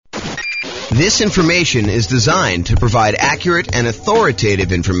This information is designed to provide accurate and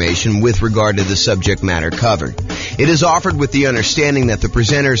authoritative information with regard to the subject matter covered. It is offered with the understanding that the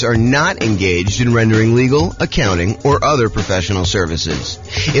presenters are not engaged in rendering legal, accounting, or other professional services.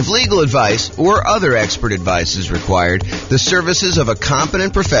 If legal advice or other expert advice is required, the services of a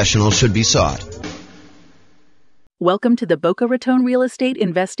competent professional should be sought. Welcome to the Boca Raton Real Estate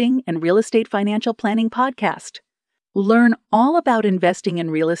Investing and Real Estate Financial Planning Podcast. Learn all about investing in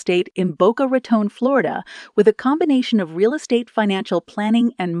real estate in Boca Raton, Florida, with a combination of real estate financial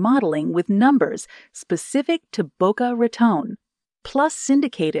planning and modeling with numbers specific to Boca Raton, plus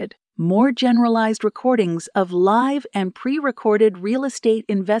syndicated, more generalized recordings of live and pre-recorded real estate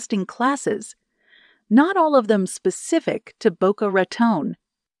investing classes, not all of them specific to Boca Raton.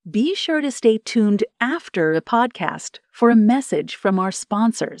 Be sure to stay tuned after the podcast for a message from our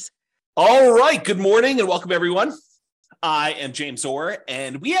sponsors. All right. Good morning and welcome, everyone. I am James Orr,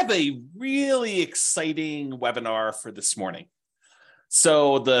 and we have a really exciting webinar for this morning.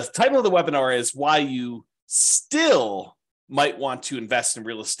 So the title of the webinar is Why You Still Might Want to Invest in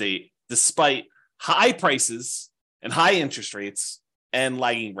Real Estate Despite High Prices and High Interest Rates and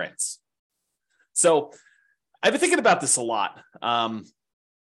Lagging Rents. So I've been thinking about this a lot.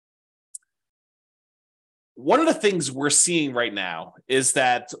 One of the things we're seeing right now is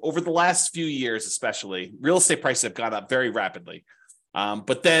that over the last few years, especially, real estate prices have gone up very rapidly.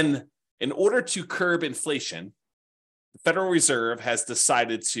 But then in order to curb inflation, the Federal Reserve has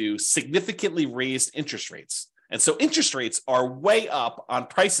decided to significantly raise interest rates. And so interest rates are way up on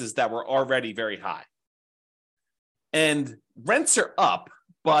prices that were already very high. And rents are up,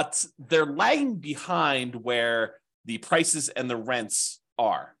 but they're lagging behind where the prices and the rents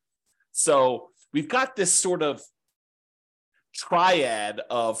are. So we've got this sort of triad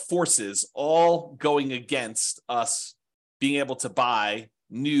of forces all going against us being able to buy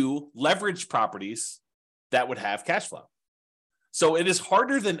new leveraged properties that would have cash flow. So it is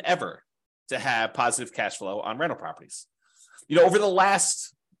harder than ever to have positive cash flow on rental properties. You know, over the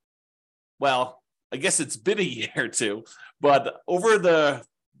last, well, I guess it's been a year or two, but over the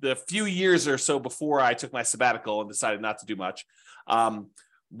few years or so before I took my sabbatical and decided not to do much,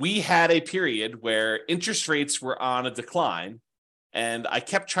 we had a period where interest rates were on a decline, and I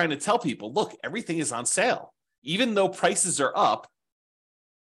kept trying to tell people, look, everything is on sale. Even though prices are up,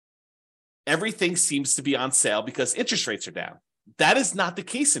 everything seems to be on sale because interest rates are down. That is not the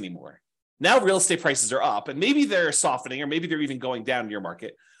case anymore. Now real estate prices are up, and maybe they're softening, or maybe they're even going down in your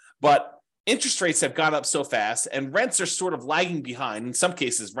market, but interest rates have gone up so fast and rents are sort of lagging behind. In some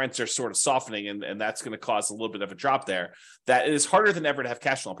cases, rents are sort of softening, and that's going to cause a little bit of a drop there, that it is harder than ever to have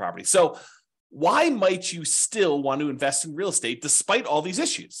cash flow on property. So why might you still want to invest in real estate despite all these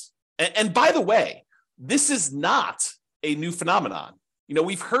issues? And by the way, this is not a new phenomenon. You know,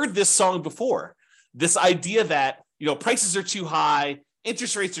 we've heard this song before, this idea that, you know, prices are too high,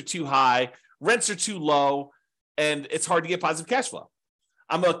 interest rates are too high, rents are too low, and it's hard to get positive cash flow.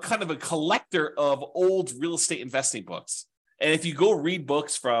 I'm a kind of a collector of old real estate investing books. And if you go read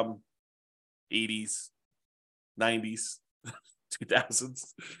books from 80s, 90s, 2000s,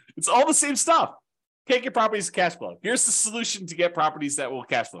 it's all the same stuff. Can't get properties to cash flow. Here's the solution to get properties that will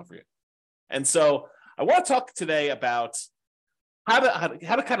cash flow for you. And so I want to talk today about how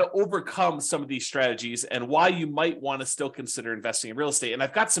to kind of overcome some of these strategies and why you might want to still consider investing in real estate. And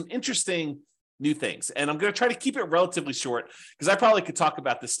I've got some interesting new things. And I'm going to try to keep it relatively short because I probably could talk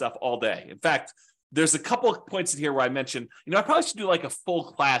about this stuff all day. In fact, there's a couple of points in here where I mentioned, you know, I probably should do like a full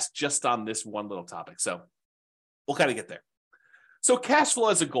class just on this one little topic. So we'll kind of get there. So cash flow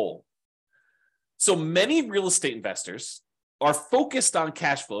as a goal. So many real estate investors are focused on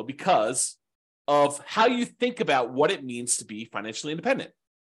cash flow because of how you think about what it means to be financially independent.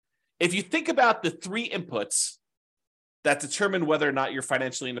 If you think about the three inputs that determine whether or not you're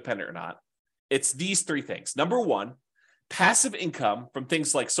financially independent or not, it's these three things. Number one, passive income from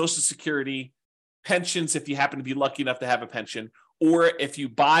things like Social Security, pensions, if you happen to be lucky enough to have a pension, or if you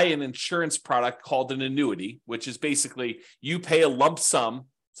buy an insurance product called an annuity, which is basically you pay a lump sum.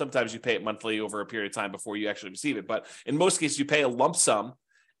 Sometimes you pay it monthly over a period of time before you actually receive it. But in most cases, you pay a lump sum.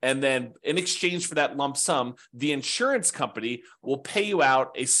 And then in exchange for that lump sum, the insurance company will pay you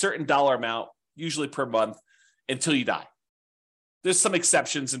out a certain dollar amount, usually per month, until you die. There's some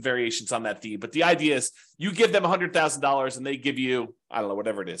exceptions and variations on that theme, but the idea is you give them $100,000 and they give you, I don't know,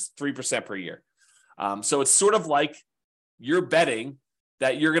 whatever it is, 3% per year. So it's sort of like you're betting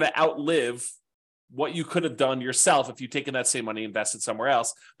that you're going to outlive what you could have done yourself if you'd taken that same money, invested somewhere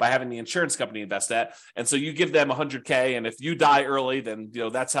else by having the insurance company invest that. And so you give them $100K, and if you die early, then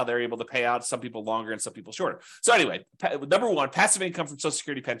that's how they're able to pay out. Some people longer and some people shorter. So anyway, number one, passive income from Social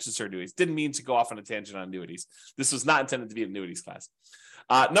Security, pensions, or annuities. Didn't mean to go off on a tangent on annuities. This was not intended to be an annuities class.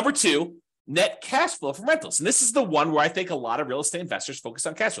 Number two, net cash flow from rentals. And this is the one where I think a lot of real estate investors focus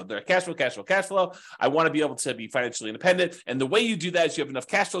on cash flow. They're cash flow, cash flow, cash flow. I want to be able to be financially independent. And the way you do that is you have enough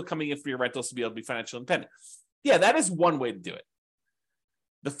cash flow coming in for your rentals to be able to be financially independent. Yeah, that is one way to do it.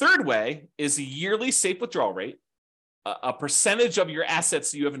 The third way is a yearly safe withdrawal rate, a percentage of your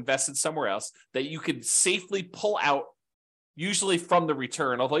assets that you have invested somewhere else that you could safely pull out, usually from the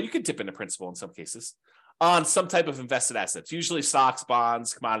return, although you could dip into principal in some cases, on some type of invested assets, usually stocks,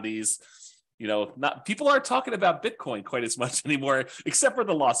 bonds, commodities. People aren't talking about Bitcoin quite as much anymore, except for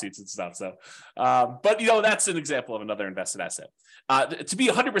the lawsuits and stuff. So, but that's an example of another invested asset. To be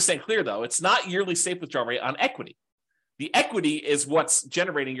 100% clear, though, it's not yearly safe withdrawal rate on equity. The equity is what's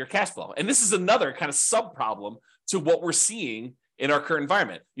generating your cash flow, and this is another kind of sub problem to what we're seeing in our current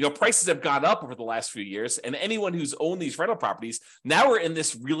environment. Prices have gone up over the last few years, and anyone who's owned these rental properties, now we're in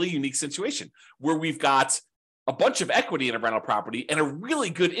this really unique situation where we've got a bunch of equity in a rental property and a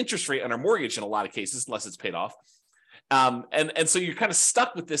really good interest rate on our mortgage in a lot of cases, unless it's paid off. And so you're kind of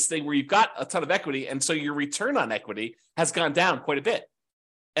stuck with this thing where you've got a ton of equity, and so your return on equity has gone down quite a bit.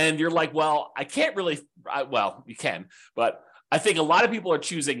 And you're like, well, I can't really, well, you can, but I think a lot of people are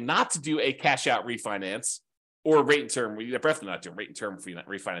choosing not to do a cash out refinance or rate and term. We're definitely not doing rate and term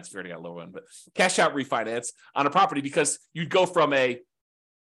refinance if you already got a low one, but cash out refinance on a property, because you'd go from a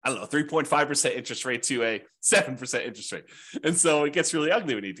 3.5% interest rate to a 7% interest rate. And so it gets really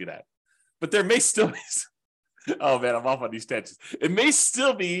ugly when you do that. But there may still be, oh man, I'm off on these tangents. It may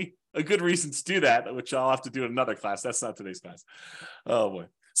still be a good reason to do that, which I'll have to do in another class. That's not today's class. Oh boy.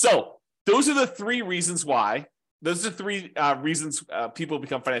 So those are the three reasons why. Those are three reasons people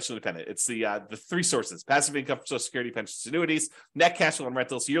become financially independent. It's the three sources: passive income from Social Security, pensions, annuities, net cash flow on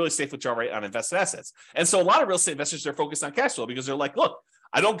rentals, yearly safe withdrawal rate on invested assets. And so a lot of real estate investors are focused on cash flow because they're like, look,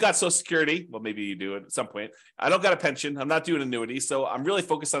 I don't got Social Security. Well, maybe you do at some point. I don't got a pension. I'm not doing annuity. So I'm really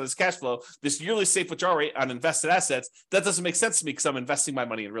focused on this cash flow, this yearly safe withdrawal rate on invested assets. That doesn't make sense to me because I'm investing my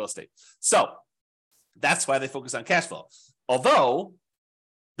money in real estate. So that's why they focus on cash flow. Although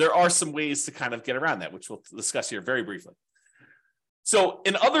there are some ways to kind of get around that, which we'll discuss here very briefly. So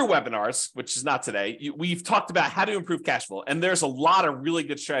in other webinars, which is not today, we've talked about how to improve cash flow. And there's a lot of really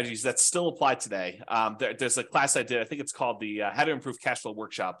good strategies that still apply today. There's a class I did, I think it's called the How to Improve Cash Flow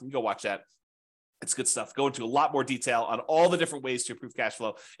Workshop. You can go watch that. It's good stuff. Go into a lot more detail on all the different ways to improve cash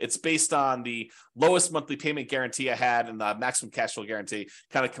flow. It's based on the lowest monthly payment guarantee I had and the maximum cash flow guarantee,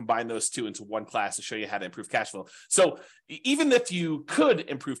 kind of combine those two into one class to show you how to improve cash flow. So even if you could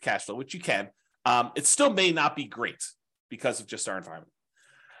improve cash flow, which you can, it still may not be great because of just our environment.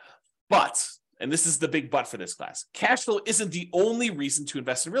 But, and this is the big but for this class, cash flow isn't the only reason to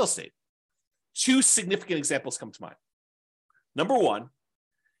invest in real estate. Two significant examples come to mind. Number one,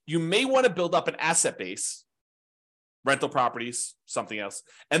 you may want to build up an asset base, rental properties, something else,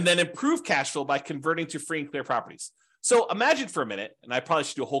 and then improve cash flow by converting to free and clear properties. So imagine for a minute, and I probably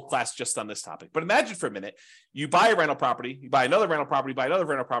should do a whole class just on this topic, but imagine for a minute, you buy a rental property, you buy another rental property, buy another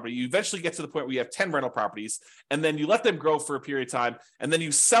rental property, you eventually get to the point where you have 10 rental properties, and then you let them grow for a period of time, and then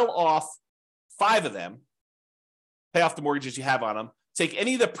you sell off 5 of them, pay off the mortgages you have on them, take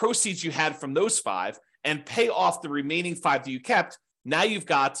any of the proceeds you had from those 5, and pay off the remaining 5 that you kept. Now you've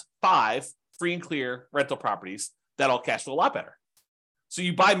got 5 free and clear rental properties that'll cash flow a lot better. So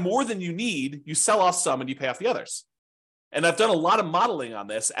you buy more than you need, you sell off some, and you pay off the others. And I've done a lot of modeling on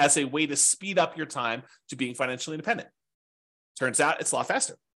this as a way to speed up your time to being financially independent. Turns out it's a lot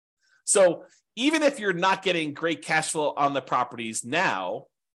faster. So even if you're not getting great cash flow on the properties now,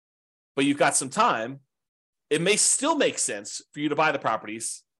 but you've got some time, it may still make sense for you to buy the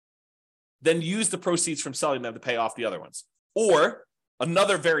properties, then use the proceeds from selling them to pay off the other ones. Or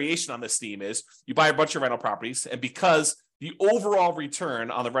another variation on this theme is you buy a bunch of rental properties, and because the overall return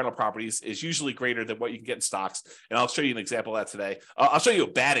on the rental properties is usually greater than what you can get in stocks. And I'll show you an example of that today. I'll show you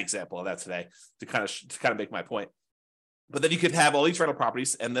a bad example of that today to kind of make my point. But then you could have all these rental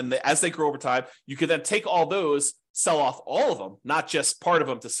properties, and then as they grow over time, you could then take all those, sell off all of them, not just part of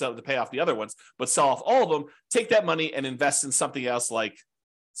them to pay off the other ones, but sell off all of them, take that money and invest in something else like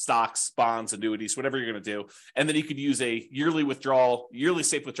stocks, bonds, annuities, whatever you're going to do. And then you could use a yearly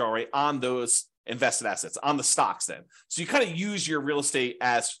safe withdrawal rate on those invested assets, on the stocks then. So you kind of use your real estate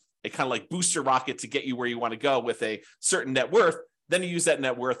as a kind of like booster rocket to get you where you want to go with a certain net worth. Then you use that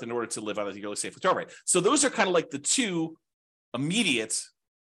net worth in order to live on a yearly safe withdrawal rate. So those are kind of like the two immediate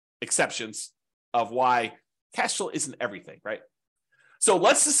exceptions of why cash flow isn't everything, right? So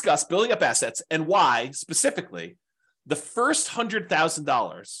let's discuss building up assets and why specifically the first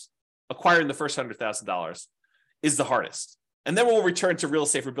 $100,000, acquiring the first $100,000 is the hardest. And then we'll return to real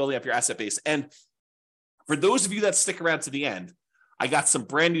estate for building up your asset base. And for those of you that stick around to the end, I got some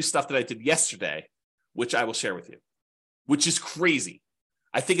brand new stuff that I did yesterday, which I will share with you, which is crazy.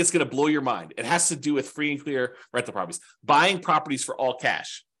 I think it's going to blow your mind. It has to do with free and clear rental properties, buying properties for all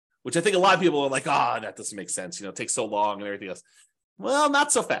cash, which I think a lot of people are like, that doesn't make sense. It takes so long and everything else. Well,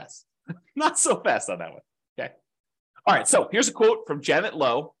 not so fast. Not so fast on that one. Okay. All right. So here's a quote from Janet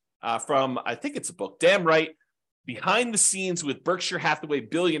Lowe from, I think it's a book, Damn Right, Behind the Scenes with Berkshire Hathaway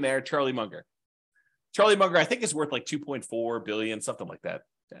billionaire Charlie Munger. Charlie Munger, I think, is worth like $2.4 billion, something like that.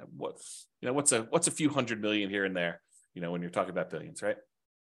 What's a few hundred million here and there, when you're talking about billions, right?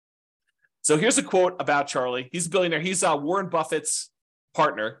 So here's a quote about Charlie. He's a billionaire. He's Warren Buffett's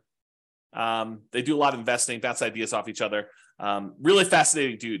partner. They do a lot of investing, bounce ideas off each other. Really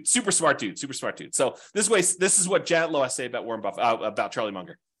fascinating dude, super smart dude. So this is what Janet Lowe has to say about Warren Buffett, about Charlie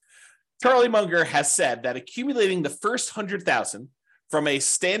Munger. Charlie Munger has said that accumulating the first 100,000 from a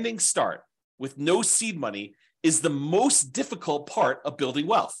standing start with no seed money is the most difficult part of building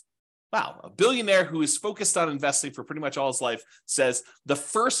wealth. Wow, a billionaire who is focused on investing for pretty much all his life says the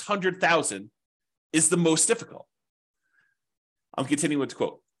first 100,000 is the most difficult. I'm continuing with the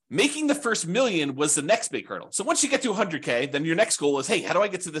quote. Making the first million was the next big hurdle. So once you get to 100K, then your next goal is, hey, how do I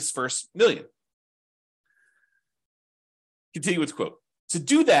get to this first million? Continue with the quote. To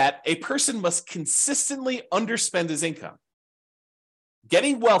do that, a person must consistently underspend his income.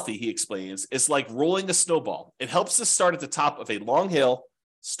 Getting wealthy, he explains, is like rolling a snowball. It helps to start at the top of a long hill,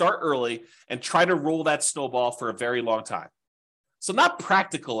 start early, and try to roll that snowball for a very long time. So not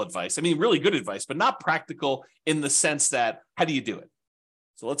practical advice. I mean, really good advice, but not practical in the sense that, how do you do it?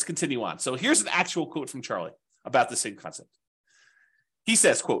 So let's continue on. So here's an actual quote from Charlie about the same concept. He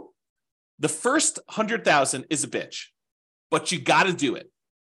says, quote, the first 100,000 is a bitch, but you got to do it.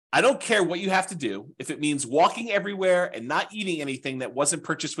 I don't care what you have to do. If it means walking everywhere and not eating anything that wasn't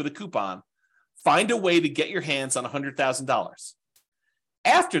purchased with a coupon, find a way to get your hands on $100,000.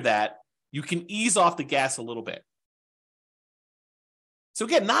 After that, you can ease off the gas a little bit. So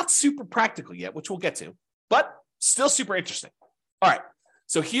again, not super practical yet, which we'll get to, but still super interesting. All right.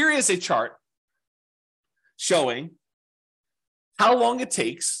 So here is a chart showing how long it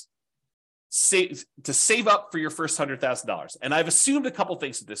takes to save up for your first $100,000. And I've assumed a couple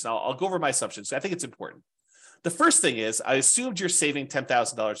things with this. Now I'll go over my assumptions. I think it's important. The first thing is I assumed you're saving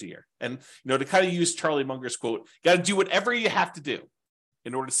 $10,000 a year. And, to kind of use Charlie Munger's quote, you got to do whatever you have to do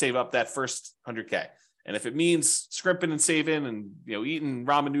in order to save up that first 100K. And if it means scrimping and saving and, eating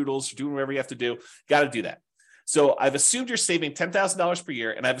ramen noodles, doing whatever you have to do, got to do that. So I've assumed you're saving $10,000 per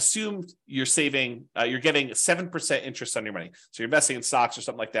year, and I've assumed you're getting 7% interest on your money. So you're investing in stocks or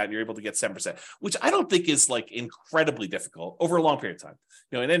something like that, and you're able to get 7%, which I don't think is like incredibly difficult over a long period of time.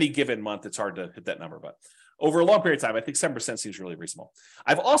 In any given month, it's hard to hit that number, but over a long period of time, I think 7% seems really reasonable.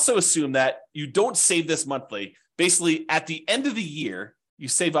 I've also assumed that you don't save this monthly. Basically, at the end of the year, you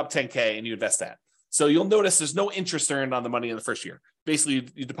save up 10K and you invest that. So you'll notice there's no interest earned on the money in the first year. Basically,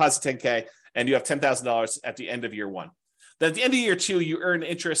 you deposit 10K and you have $10,000 at the end of year one. Then at the end of year two, you earn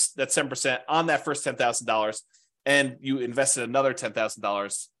interest that's 7% on that first $10,000, and you invested another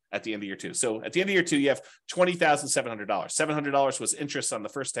 $10,000 at the end of year two. So at the end of year two, you have $20,700. $700 was interest on the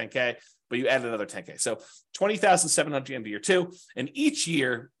first 10K, but you added another 10K. So $20,700 at the end of year two. And each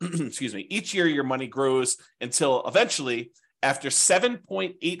year, each year your money grows until eventually, after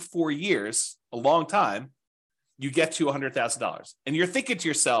 7.84 years, a long time, you get to $100,000. And you're thinking to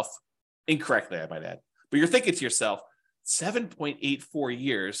yourself, incorrectly, I might add, but you're thinking to yourself, 7.84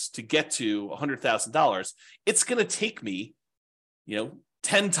 years to get to $100,000. It's going to take me,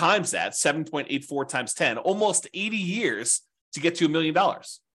 10 times that, 7.84 times 10, almost 80 years to get to $1 million.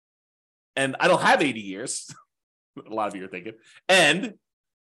 And I don't have 80 years. A lot of you are thinking. And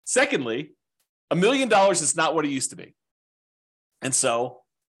secondly, $1 million is not what it used to be. And so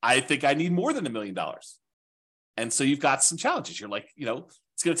I think I need more than $1 million. And so you've got some challenges. You're like,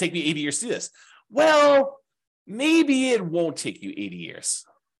 it's going to take me 80 years to do this. Well, maybe it won't take you 80 years.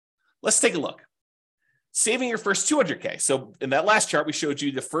 Let's take a look. Saving your first 200K. So in that last chart, we showed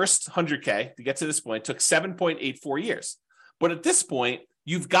you the first 100K to get to this point took 7.84 years. But at this point,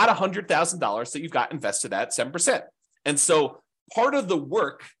 you've got $100,000 that you've got invested at 7%. And so part of the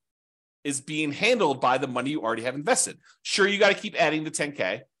work is being handled by the money you already have invested. Sure, you got to keep adding the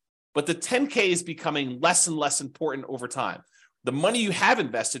 10K, but the 10K is becoming less and less important over time. The money you have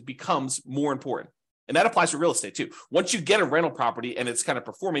invested becomes more important. And that applies for real estate too. Once you get a rental property and it's kind of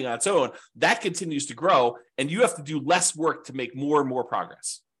performing on its own, that continues to grow and you have to do less work to make more and more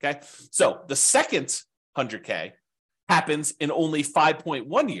progress. Okay. So the second 100K happens in only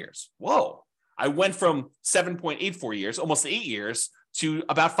 5.1 years. Whoa. I went from 7.84 years, almost 8 years, to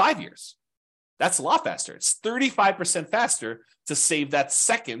about 5 years. That's a lot faster. It's 35% faster to save that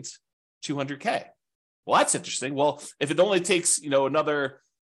second 200K. Well, that's interesting. Well, if it only takes, another,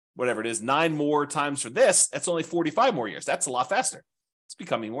 whatever it is, 9 more times for this, that's only 45 more years. That's a lot faster. It's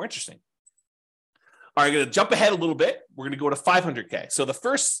becoming more interesting. All right, I'm going to jump ahead a little bit. We're going to go to 500K. So the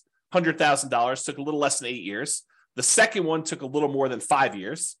first $100,000 took a little less than 8 years. The second one took a little more than 5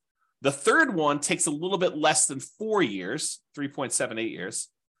 years. The third one takes a little bit less than 4 years, 3.78 years.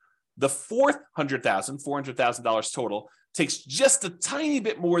 The fourth $400,000 total, takes just a tiny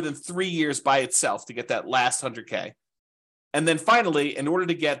bit more than 3 years by itself to get that last 100K. And then finally, in order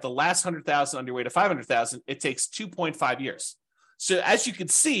to get the last 100,000 on your way to 500,000, it takes 2.5 years. So as you can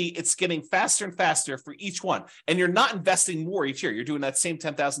see, it's getting faster and faster for each one. And you're not investing more each year. You're doing that same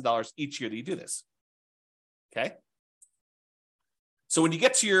 $10,000 each year that you do this. Okay. So when you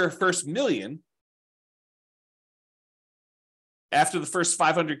get to your first million, after the first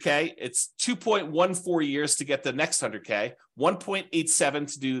 500K, it's 2.14 years to get the next 100K,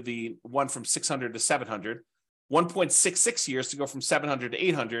 1.87 to do the one from 600 to 700, 1.66 years to go from 700 to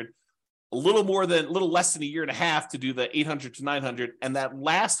 800, a little less than a year and a half to do the 800 to 900, and that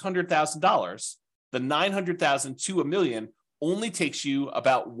last $100,000, the 900,000 to $1 million, only takes you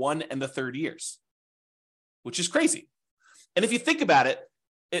about 1 1/3 years, which is crazy. And if you think about it,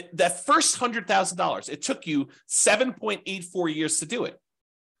 that first $100,000, it took you 7.84 years to do it.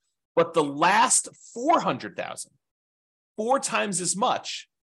 But the last 400,000, 4 times as much,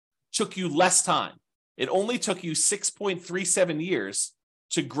 took you less time. It only took you 6.37 years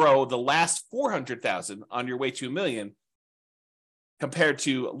to grow the last 400,000 on your way to $1 million, compared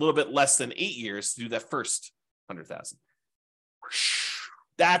to a little bit less than 8 years to do that first 100,000.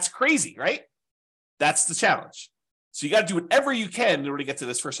 That's crazy, right? That's the challenge. So you got to do whatever you can in order to get to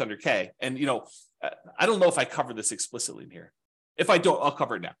this first 100K. And, I don't know if I covered this explicitly in here. If I don't, I'll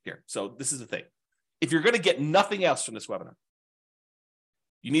cover it now here. So this is the thing. If you're going to get nothing else from this webinar,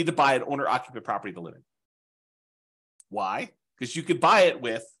 you need to buy an owner-occupant property to live in. Why? Because you could buy it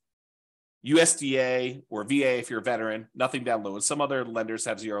with USDA or VA if you're a veteran, nothing down loan. Some other lenders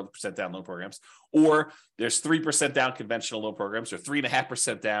have 0% down loan programs, or there's 3% down conventional loan programs or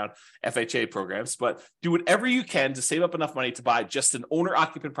 3.5% down FHA programs. But do whatever you can to save up enough money to buy just an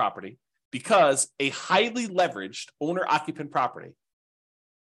owner-occupant property, because a highly leveraged owner-occupant property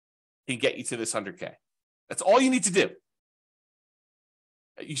can get you to this 100K. That's all you need to do.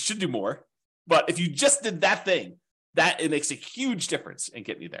 You should do more, but if you just did that thing, it makes a huge difference in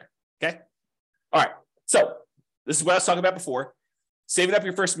getting you there. Okay. All right. So this is what I was talking about before. Saving up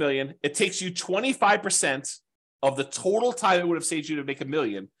your first $1 million. It takes you 25% of the total time it would have saved you to make $1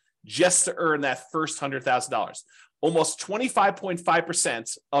 million just to earn that first $100,000. Almost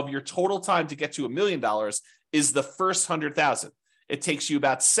 25.5% of your total time to get to $1 million is the first 100,000. It takes you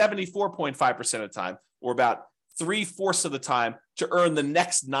about 74.5% of the time, or about 3/4 of the time, to earn the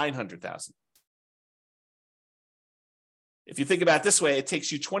next 900,000. If you think about it this way, it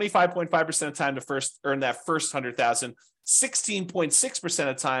takes you 25.5% of time to earn that first 100,000, 16.6%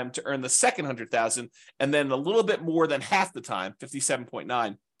 of the time to earn the second 100,000, and then a little bit more than half the time,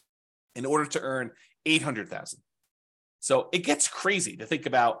 57.9, in order to earn 800,000. So it gets crazy to think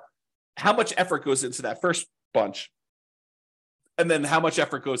about how much effort goes into that first bunch, and then how much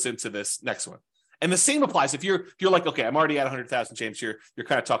effort goes into this next one. And the same applies if you're like, okay, I'm already at 100,000, James. You're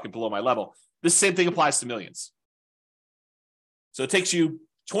kind of talking below my level. This same thing applies to millions. So it takes you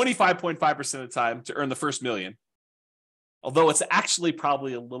 25.5% of the time to earn the first $1 million, although it's actually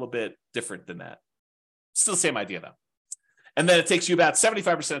probably a little bit different than that. Still the same idea, though. And then it takes you about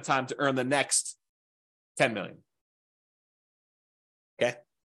 75% of the time to earn the next 10 million. Okay?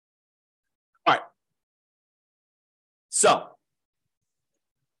 All right. So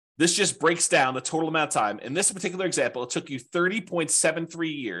this just breaks down the total amount of time. In this particular example, it took you 30.73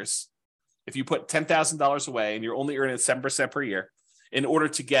 years if you put $10,000 away and you're only earning 7% per year in order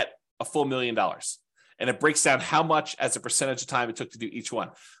to get a full $1 million. And it breaks down how much as a percentage of time it took to do each one.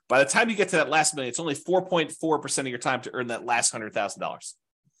 By the time you get to that last million, it's only 4.4% of your time to earn that last $100,000.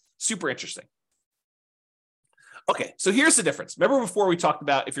 Super interesting. Okay, so here's the difference. Remember before we talked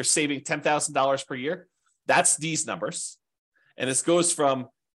about if you're saving $10,000 per year? That's these numbers. And this goes from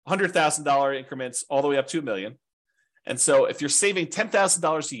 $100,000 increments all the way up to $1 million. And so if you're saving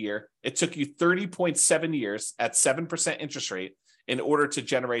 $10,000 a year, it took you 30.7 years at 7% interest rate in order to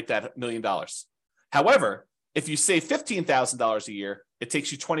generate that $1 million. However, if you save $15,000 a year, it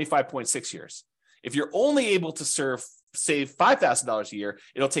takes you 25.6 years. If you're only able to save $5,000 a year,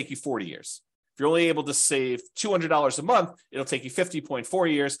 it'll take you 40 years. If you're only able to save $200 a month, it'll take you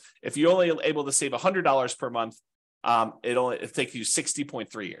 50.4 years. If you're only able to save $100 per month, it'll take you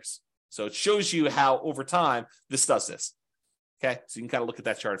 60.3 years. So it shows you how over time this does this. Okay, so you can kind of look at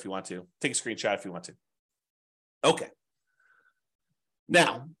that chart if you want to. Take a screenshot if you want to. Okay.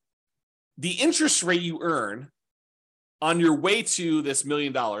 Now, the interest rate you earn on your way to this $1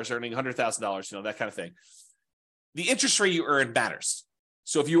 million, earning $100,000, that kind of thing, the interest rate you earn matters.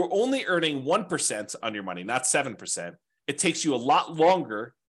 So if you're only earning 1% on your money, not 7%, it takes you a lot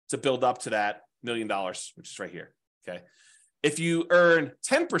longer to build up to that $1 million, which is right here. Okay. If you earn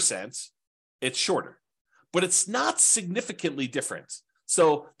 10%, it's shorter, but it's not significantly different.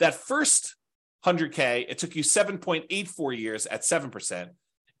 So that first 100K, it took you 7.84 years at 7%.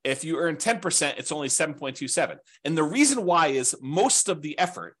 If you earn 10%, it's only 7.27. And the reason why is most of the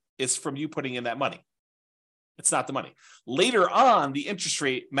effort is from you putting in that money. It's not the money. Later on, the interest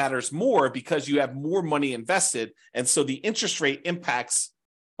rate matters more because you have more money invested. And so the interest rate impacts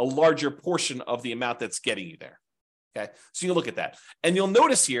a larger portion of the amount that's getting you there. Okay. So you look at that. And you'll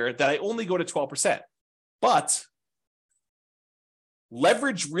notice here that I only go to 12%. But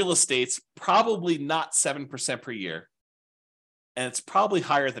leveraged real estate's probably not 7% per year. And it's probably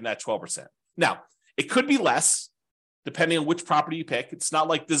higher than that 12%. Now, it could be less, depending on which property you pick. It's not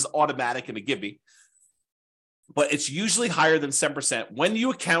like this is automatic and a give me. But it's usually higher than 7% when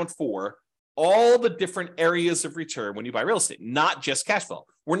you account for all the different areas of return when you buy real estate, not just cash flow.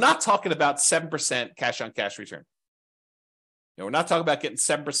 We're not talking about 7% cash on cash return. We're not talking about getting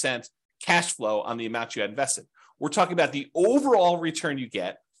 7% cash flow on the amount you had invested. We're talking about the overall return you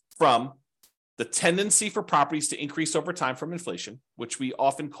get from the tendency for properties to increase over time from inflation, which we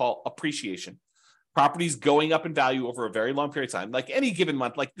often call appreciation. Properties going up in value over a very long period of time, like any given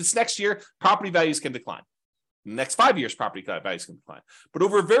month, like this next year, property values can decline. In the next 5 years, property values can decline. But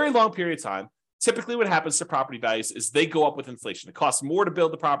over a very long period of time, typically what happens to property values is they go up with inflation. It costs more to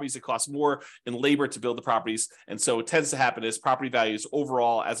build the properties. It costs more in labor to build the properties. And so what tends to happen is property values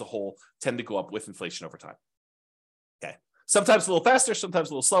overall as a whole tend to go up with inflation over time. Okay. Sometimes a little faster, sometimes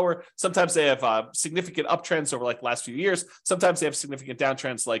a little slower. Sometimes they have significant uptrends over like the last few years. Sometimes they have significant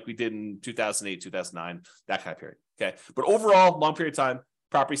downtrends like we did in 2008, 2009, that kind of period. Okay. But overall, long period of time,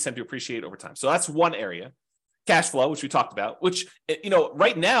 properties tend to appreciate over time. So that's one area. Cash flow, which we talked about, which,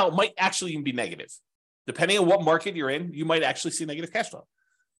 right now might actually even be negative. Depending on what market you're in, you might actually see negative cash flow.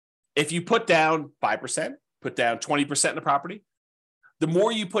 If you put down 5%, put down 20% in a property, the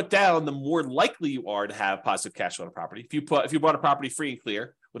more you put down, the more likely you are to have positive cash flow on a property. If you bought a property free and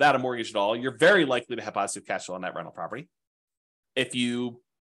clear without a mortgage at all, you're very likely to have positive cash flow on that rental property. If you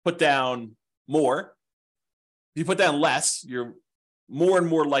put down more, if you put down less, you're more and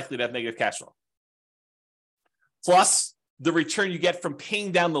more likely to have negative cash flow. Plus the return you get from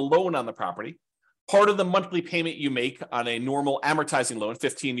paying down the loan on the property. Part of the monthly payment you make on a normal amortizing loan,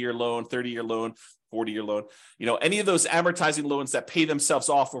 15-year loan, 30-year loan, 40-year loan, any of those amortizing loans that pay themselves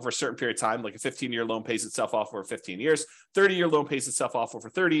off over a certain period of time, like a 15-year loan pays itself off over 15 years, 30-year loan pays itself off over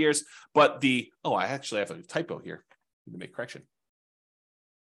 30 years. But I actually have a typo here. I need to make a correction.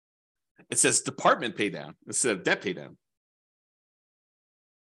 It says department pay down instead of debt pay down.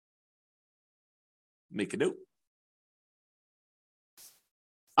 Make a note.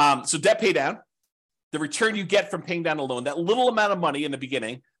 So debt pay down, the return you get from paying down a loan, that little amount of money in the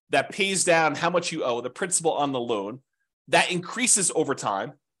beginning that pays down how much you owe, the principal on the loan, that increases over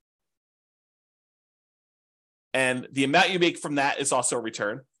time. And the amount you make from that is also a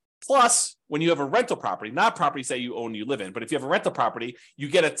return. Plus, when you have a rental property, not properties that you own, you live in, but if you have a rental property, you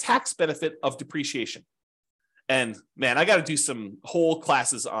get a tax benefit of depreciation. And man, I got to do some whole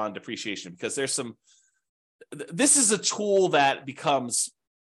classes on depreciation because this is a tool that becomes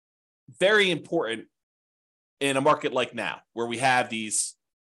very important in a market like now, where we have these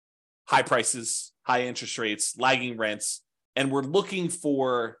high prices, high interest rates, lagging rents, and we're looking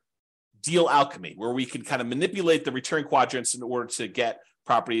for deal alchemy, where we can kind of manipulate the return quadrants in order to get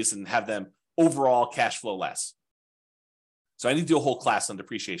properties and have them overall cash flow less. So I need to do a whole class on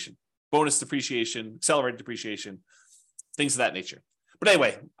depreciation, bonus depreciation, accelerated depreciation, things of that nature. But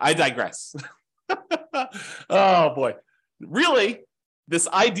anyway, I digress. Oh boy. Really, this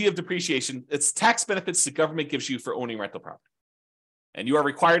idea of depreciation, it's tax benefits the government gives you for owning rental property. And you are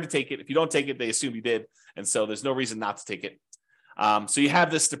required to take it. If you don't take it, they assume you did. And so there's no reason not to take it. So you have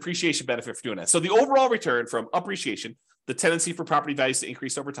this depreciation benefit for doing that. So the overall return from appreciation, the tendency for property values to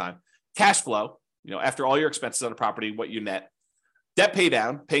increase over time, cash flow, after all your expenses on a property, what you net, debt pay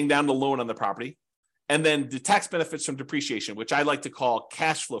down, paying down the loan on the property, And then the tax benefits from depreciation, which I like to call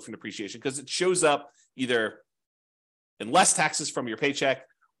cash flow from depreciation, because it shows up either in less taxes from your paycheck,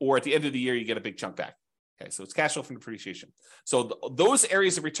 or at the end of the year, you get a big chunk back. Okay, so it's cash flow from depreciation. So those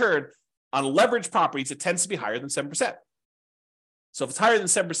areas of return on leveraged properties, it tends to be higher than 7%. So if it's higher than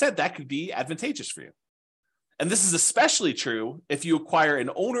 7%, that could be advantageous for you. And this is especially true if you acquire an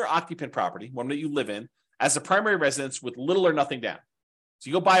owner-occupant property, one that you live in, as a primary residence with little or nothing down. So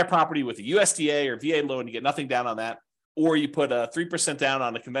you go buy a property with a USDA or VA loan, you get nothing down on that, or you put a 3% down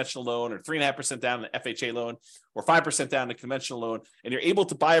on a conventional loan, or 3.5% down on an FHA loan, or 5% down on a conventional loan, and you're able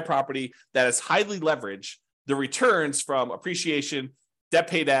to buy a property that is highly leveraged. The returns from appreciation, debt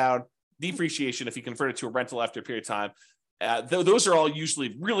pay down, depreciation, if you convert it to a rental after a period of time, those are all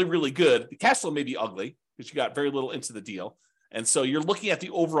usually really, really good. The cash flow may be ugly because you got very little into the deal. And so you're looking at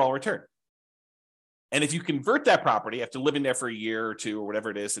the overall return. And if you convert that property after living there for a year or two or whatever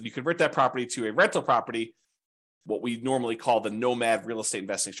it is, and you convert that property to a rental property, what we normally call the nomad real estate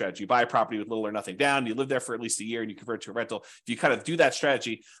investing strategy. You buy a property with little or nothing down, you live there for at least a year, and you convert it to a rental. If you kind of do that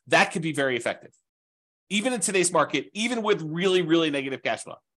strategy, that could be very effective. Even in today's market, even with really, really negative cash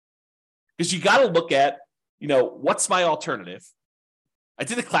flow. Because you got to look at, what's my alternative? I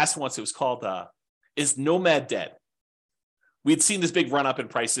did a class once, it was called, Is Nomad Dead? We had seen this big run up in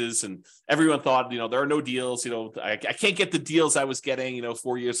prices, and everyone thought, there are no deals. I can't get the deals I was getting,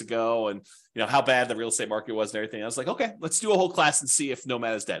 4 years ago, and how bad the real estate market was and everything. I was like, okay, let's do a whole class and see if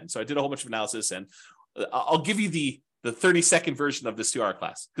Nomad is dead. And so I did a whole bunch of analysis, and I'll give you the 30-second version of this 2-hour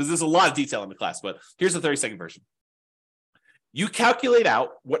class, because there's a lot of detail in the class, but here's the 30-second version. You calculate out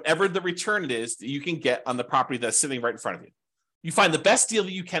whatever the return it is that you can get on the property that's sitting right in front of you. You find the best deal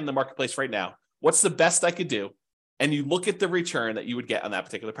that you can in the marketplace right now. What's the best I could do? And you look at the return that you would get on that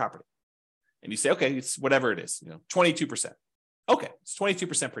particular property. And you say, okay, it's whatever it is, 22%. Okay, it's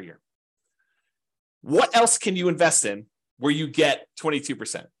 22% per year. What else can you invest in where you get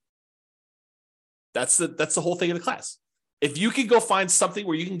 22%? That's the whole thing of the class. If you can go find something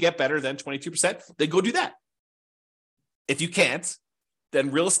where you can get better than 22%, then go do that. If you can't,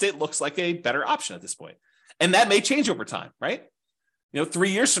 then real estate looks like a better option at this point. And that may change over time, right? 3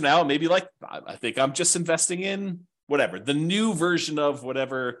 years from now, maybe I think I'm just investing in whatever, the new version of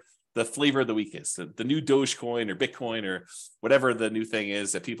whatever the flavor of the week is, the new Dogecoin or Bitcoin or whatever the new thing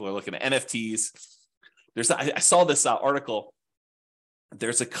is that people are looking at, NFTs. I saw this article.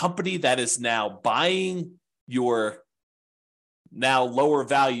 There's a company that is now buying your now lower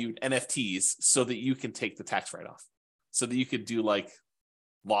valued NFTs so that you can take the tax write-off, so that you could do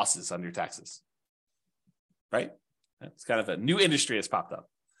losses on your taxes, right? It's kind of a new industry that's popped up.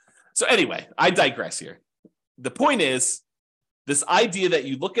 So anyway, I digress here. The point is this idea that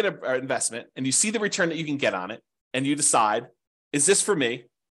you look at an investment and you see the return that you can get on it, and you decide, is this for me?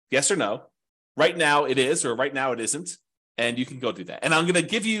 Yes or no? Right now it is, or right now it isn't. And you can go do that. And I'm going to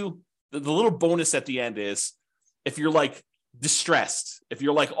give you the little bonus at the end is, if you're distressed, if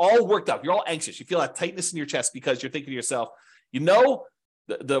you're all worked up, you're all anxious, you feel that tightness in your chest because you're thinking to yourself,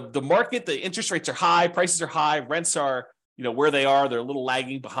 the market, the interest rates are high, prices are high, rents are, where they are, they're a little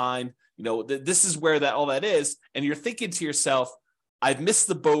lagging behind. This is where all that is. And you're thinking to yourself, I've missed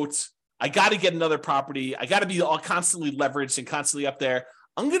the boat. I got to get another property. I got to be all constantly leveraged and constantly up there.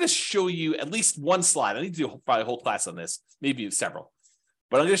 I'm going to show you at least one slide. I need to do probably a whole class on this, maybe several,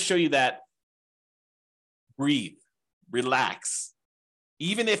 but I'm going to show you that breathe, relax.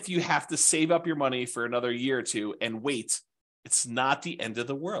 Even if you have to save up your money for another year or two and wait, it's not the end of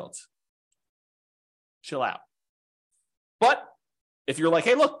the world. Chill out. But if you're like,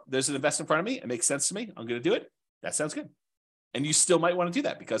 hey, look, there's an investment in front of me, it makes sense to me, I'm going to do it, that sounds good. And you still might want to do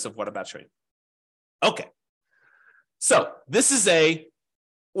that because of what I'm about to show you. Okay. So this is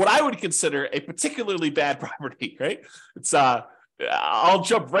what I would consider a particularly bad property, right? It's I'll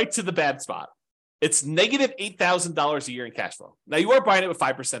jump right to the bad spot. It's negative $8,000 a year in cash flow. Now you are buying it with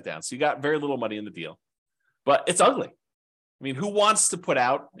 5% down, so you got very little money in the deal, but it's ugly. I mean, who wants to put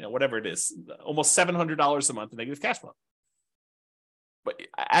out, whatever it is, almost $700 a month in negative cash flow? But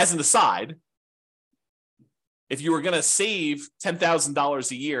as an aside, if you were going to save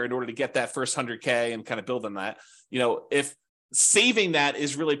 $10,000 a year in order to get that first 100K and kind of build on that, if saving that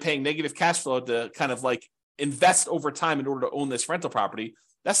is really paying negative cash flow to kind of invest over time in order to own this rental property,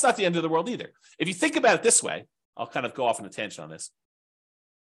 that's not the end of the world either. If you think about it this way, I'll kind of go off on a tangent on this.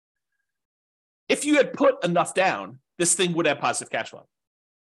 If you had put enough down, this thing would have positive cash flow.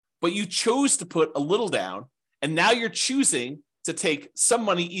 But you chose to put a little down, and now you're choosing to take some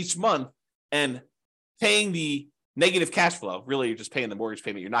money each month and paying the negative cash flow. Really, you're just paying the mortgage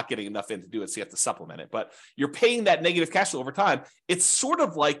payment. You're not getting enough in to do it, so you have to supplement it. But you're paying that negative cash flow over time. It's sort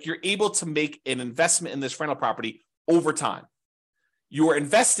of like you're able to make an investment in this rental property over time. You are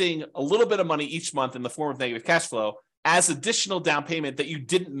investing a little bit of money each month in the form of negative cash flow as additional down payment that you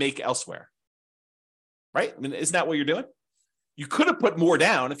didn't make elsewhere. Right? I mean, isn't that what you're doing? You could have put more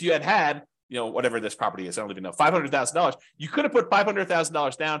down if you had, whatever this property is. I don't even know, $500,000. You could have put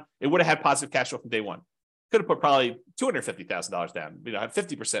 $500,000 down. It would have had positive cash flow from day one. Could have put probably $250,000 down, had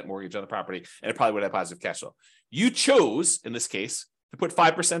 50% mortgage on the property, and it probably would have positive cash flow. You chose, in this case, to put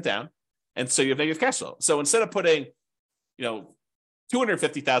 5% down, and so you have negative cash flow. So instead of putting,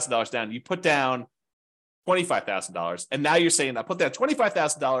 $250,000 down, you put down $25,000, and now you're saying, I put down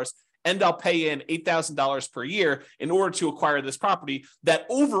 $25,000, and I'll pay in $8,000 per year in order to acquire this property that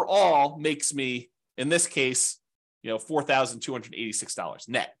overall makes me, in this case, $4,286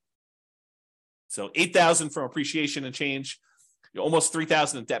 net. So $8,000 from appreciation and change, almost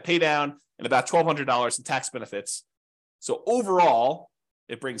 $3,000 in debt pay down, and about $1,200 in tax benefits. So overall,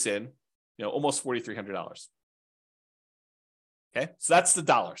 it brings in, almost $4,300. Okay, so that's the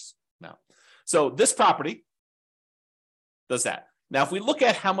dollars now. So this property does that. Now, if we look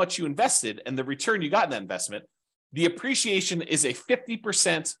at how much you invested and the return you got in that investment, the appreciation is a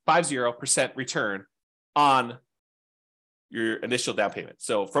 50% return on your initial down payment.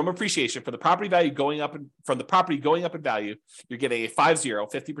 So from appreciation, for the property value going up, in value, you're getting a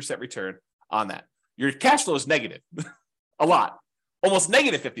 50% return on that. Your cash flow is negative, a lot, almost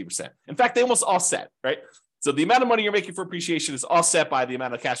negative 50%. In fact, they almost offset, right? So the amount of money you're making for appreciation is offset by the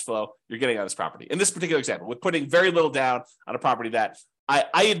amount of cash flow you're getting on this property. In this particular example, with putting very little down on a property that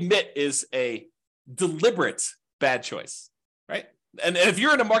I admit is a deliberate bad choice, right? And if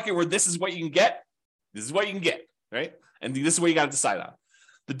you're in a market where this is what you can get, this is what you can get, right? And this is what you got to decide on.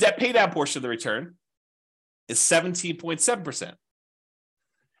 The debt pay down portion of the return is 17.7%.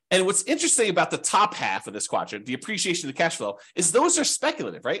 And what's interesting about the top half of this quadrant, the appreciation of the cash flow, is those are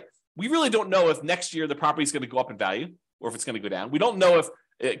speculative, right? We really don't know if next year the property is going to go up in value or if it's going to go down. We don't know if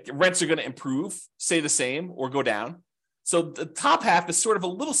rents are going to improve, stay the same, or go down. So the top half is sort of a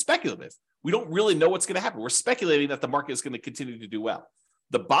little speculative. We don't really know what's going to happen. We're speculating that the market is going to continue to do well.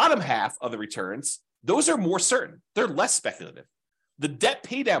 The bottom half of the returns, those are more certain. They're less speculative. The debt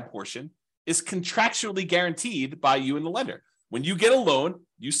pay down portion is contractually guaranteed by you and the lender. When you get a loan,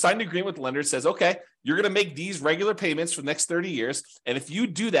 you sign an agreement with the lender that says, okay, you're going to make these regular payments for the next 30 years. And if you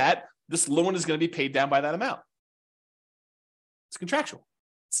do that, this loan is going to be paid down by that amount. It's contractual.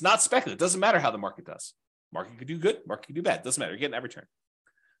 It's not speculative. It doesn't matter how the market does. Market could do good, market could do bad. It doesn't matter. You're getting that return.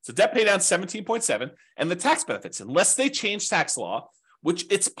 So debt pay down 17.7, and the tax benefits, unless they change tax law, which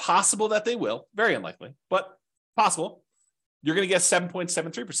it's possible that they will, very unlikely, but possible, you're going to get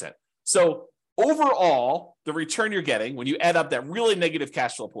 7.73%. So overall, the return you're getting when you add up that really negative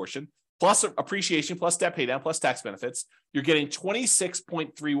cash flow portion, plus appreciation, plus debt pay down, plus tax benefits, you're getting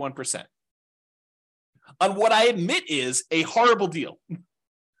 26.31%. On what I admit is a horrible deal.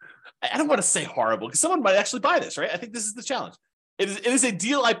 I don't want to say horrible because someone might actually buy this, right? I think this is the challenge. It is a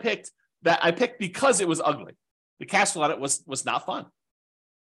deal I picked because it was ugly. The cash flow on it was not fun.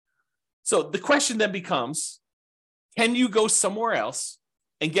 So the question then becomes, can you go somewhere else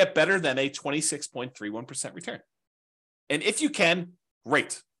and get better than a 26.31% return? And if you can,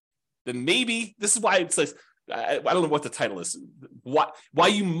 great. Then maybe this is why it says, I don't know what the title is, why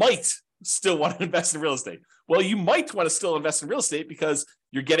you might still want to invest in real estate. Well, you might want to still invest in real estate because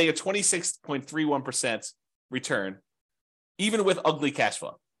you're getting a 26.31% return, even with ugly cash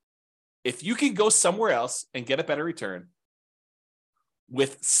flow. If you can go somewhere else and get a better return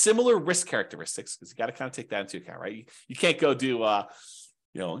with similar risk characteristics, because you got to kind of take that into account, right? You can't go do, I'm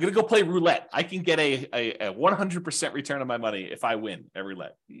going to go play roulette. I can get a 100% return on my money if I win at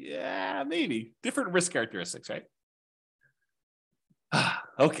roulette. Yeah, maybe. Different risk characteristics, right?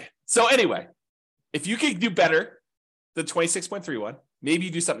 Okay. So anyway, if you can do better than 26.31, maybe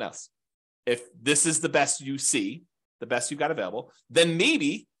you do something else. If this is the best you see, the best you've got available, then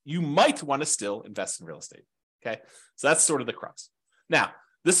maybe you might want to still invest in real estate. Okay. So that's sort of the crux. Now,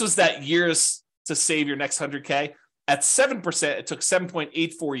 this was that years to save your next 100K. At 7%, it took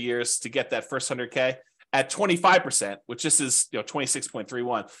 7.84 years to get that first 100K. At 25%, which this is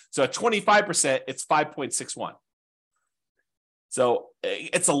 26.31. So at 25%, it's 5.61. So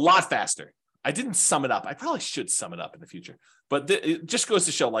it's a lot faster. I didn't sum it up. I probably should sum it up in the future. But it just goes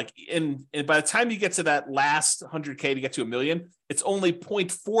to show, like, by the time you get to that last 100K to get to $1 million, it's only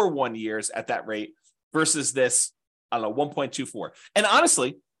 0.41 years at that rate versus this, I don't know, 1.24. And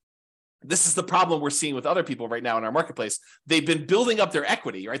honestly, This is the problem we're seeing with other people right now in our marketplace. They've been building up their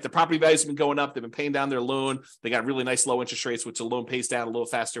equity, right? The property values have been going up. They've been paying down their loan. They got really nice low interest rates, which the loan pays down a little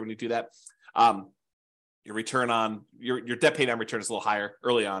faster when you do that. Your return on your debt pay down return is a little higher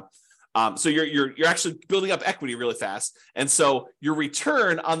early on. So you're actually building up equity really fast. And so your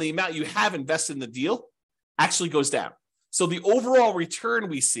return on the amount you have invested in the deal actually goes down. So the overall return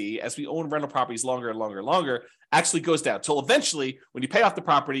we see as we own rental properties longer and longer and longer actually goes down till eventually when you pay off the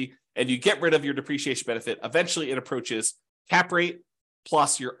property and you get rid of your depreciation benefit, eventually it approaches cap rate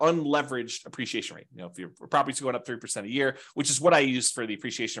plus your unleveraged appreciation rate. If your property's going up 3% a year, which is what I use for the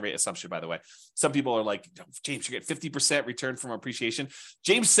appreciation rate assumption, by the way. Some people are like, James, you get 50% return from appreciation.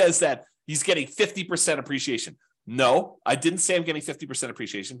 James says that he's getting 50% appreciation. No, I didn't say I'm getting 50%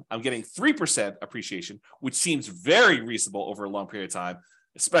 appreciation. I'm getting 3% appreciation, which seems very reasonable over a long period of time,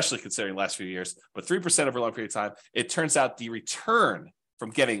 especially considering the last few years. But 3% over a long period of time, it turns out the return from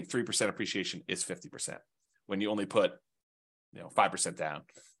getting 3% appreciation is 50% when you only put 5% down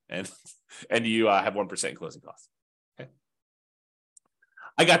and you have 1% in closing costs. Okay.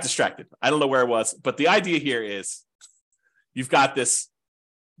 I got distracted. I don't know where it was, but the idea here is you've got this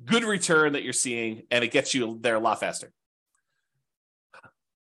good return that you're seeing, and it gets you there a lot faster.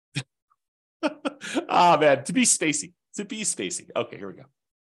 Man, to be spacey. Okay, here we go.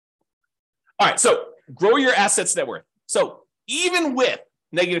 All right, so grow your assets net worth. So even with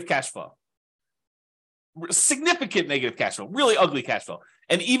negative cash flow, significant negative cash flow, really ugly cash flow,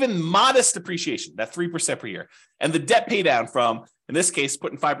 and even modest depreciation, that 3% per year, and the debt pay down from, in this case,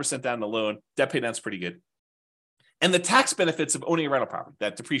 putting 5% down in the loan, debt pay down is pretty good. And the tax benefits of owning a rental property,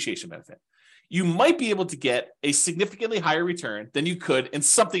 that depreciation benefit, you might be able to get a significantly higher return than you could in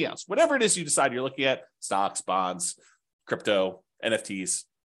something else. Whatever it is you decide you're looking at, stocks, bonds, crypto, NFTs,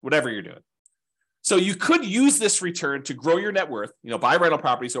 whatever you're doing. So you could use this return to grow your net worth, buy rental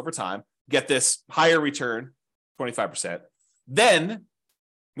properties over time, get this higher return, 25%. Then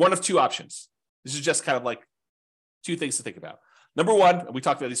one of two options. This is just kind of like two things to think about. Number one, and we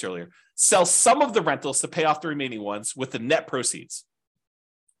talked about these earlier, sell some of the rentals to pay off the remaining ones with the net proceeds.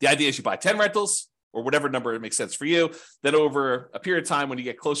 The idea is you buy 10 rentals or whatever number makes sense for you. Then over a period of time, when you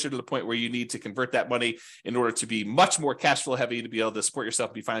get closer to the point where you need to convert that money in order to be much more cash flow heavy, to be able to support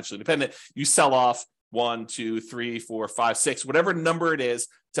yourself and be financially independent, you sell off 1, 2, 3, 4, 5, 6, whatever number it is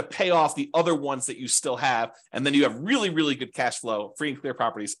to pay off the other ones that you still have. And then you have really, really good cash flow, free and clear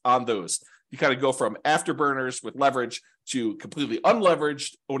properties on those. You kind of go from afterburners with leverage to completely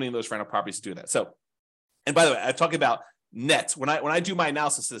unleveraged, owning those rental properties to do that. So, and by the way, I'm talking about net. When I do my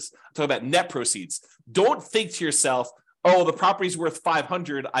analysis, I'm talking about net proceeds. Don't think to yourself, oh, the property's worth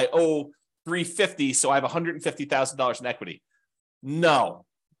 500, I owe 350, so I have $150,000 in equity. No,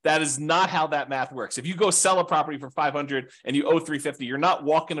 that is not how that math works. If you go sell a property for 500 and you owe 350, you're not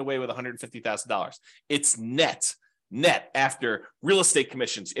walking away with $150,000. It's net after real estate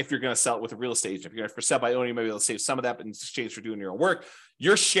commissions. If you're going to sell it with a real estate agent, if you're going to sell by owning, maybe they'll save some of that in exchange for doing your own work.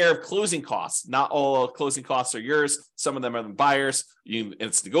 Your share of closing costs, not all closing costs are yours. Some of them are the buyers.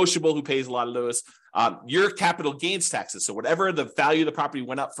 It's negotiable who pays a lot of those. Your capital gains taxes. So whatever the value of the property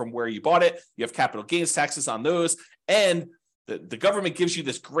went up from where you bought it, you have capital gains taxes on those. And the government gives you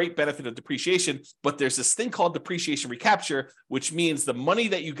this great benefit of depreciation, but there's this thing called depreciation recapture, which means the money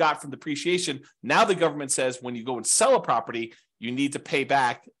that you got from depreciation, now the government says when you go and sell a property, you need to pay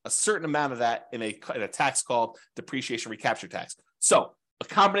back a certain amount of that in a tax called depreciation recapture tax. So a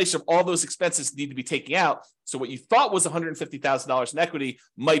combination of all those expenses need to be taken out. So what you thought was $150,000 in equity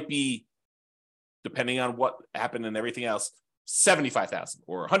might be, depending on what happened and everything else, $75,000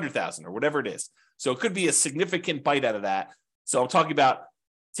 or $100,000 or whatever it is. So it could be a significant bite out of that. So I'm talking about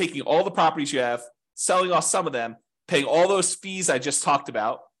taking all the properties you have, selling off some of them, paying all those fees I just talked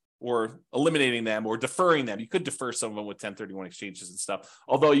about, or eliminating them or deferring them. You could defer some of them with 1031 exchanges and stuff,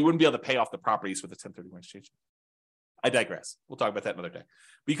 although you wouldn't be able to pay off the properties with a 1031 exchange. I digress. We'll talk about that another day.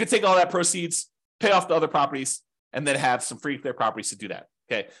 But you could take all that proceeds, pay off the other properties, and then have some free clear properties to do that.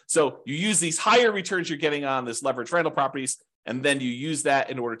 Okay. So you use these higher returns you're getting on this leveraged rental properties, and then you use that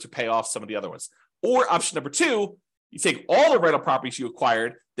in order to pay off some of the other ones. Or option number two, you take all the rental properties you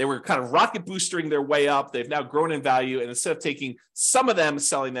acquired, they were kind of rocket boosting their way up. They've now grown in value. And instead of taking some of them,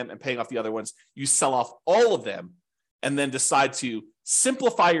 selling them and paying off the other ones, you sell off all of them and then decide to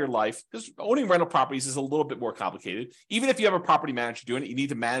simplify your life, because owning rental properties is a little bit more complicated. Even if you have a property manager doing it, you need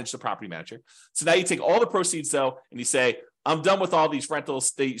to manage the property manager. So now you take all the proceeds though, and you say, I'm done with all these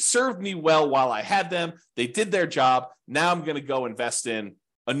rentals. They served me well while I had them. They did their job. Now I'm going to go invest in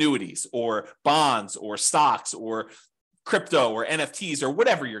annuities or bonds or stocks or crypto or NFTs or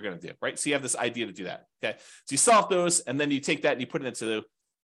whatever you're going to do, right? So you have this idea to do that. Okay. So you sell off those, and then you take that and you put it into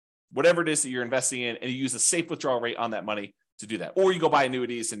whatever it is that you're investing in, and you use a safe withdrawal rate on that money to do that. Or you go buy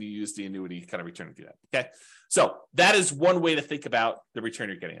annuities and you use the annuity kind of return to do that. Okay. So that is one way to think about the return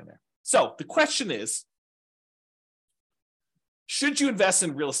you're getting on there. So the question is, should you invest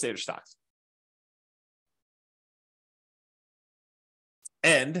in real estate or stocks?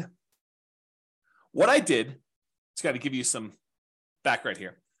 And what I did, it's got to give you some background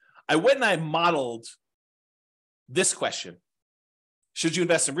here. I went and I modeled this question. Should you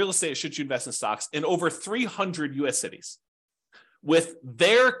invest in real estate or should you invest in stocks in over 300 US cities with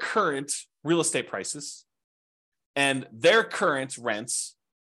their current real estate prices and their current rents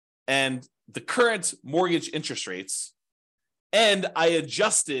and the current mortgage interest rates. And I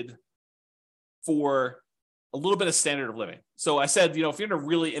adjusted for a little bit of standard of living. So I said, if you're in a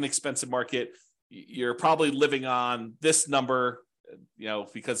really inexpensive market, you're probably living on this number,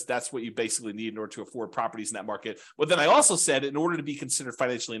 because that's what you basically need in order to afford properties in that market. But then I also said, in order to be considered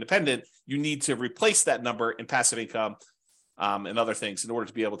financially independent, you need to replace that number in passive income and other things in order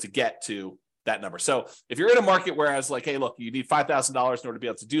to be able to get to that number. So if you're in a market where I was like, hey, look, you need $5,000 in order to be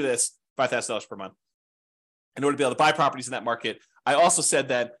able to do this, $5,000 per month, in order to be able to buy properties in that market, I also said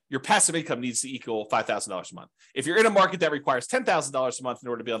that your passive income needs to equal $5,000 a month. If you're in a market that requires $10,000 a month in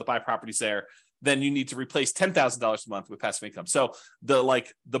order to be able to buy properties there, then you need to replace $10,000 a month with passive income. So the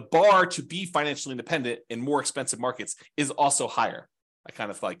bar to be financially independent in more expensive markets is also higher. I kind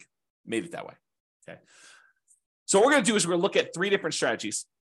of made it that way. Okay. So what we're going to do is we're going to look at 3 different strategies.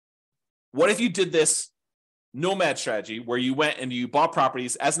 What if you did this nomad strategy where you went and you bought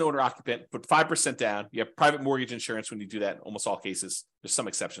properties as an owner occupant, put 5% down, you have private mortgage insurance when you do that in almost all cases. There's some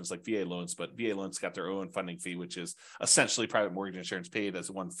exceptions like VA loans, but VA loans got their own funding fee, which is essentially private mortgage insurance paid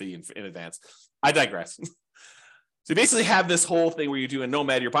as one fee in advance. I digress. So you basically have this whole thing where you do a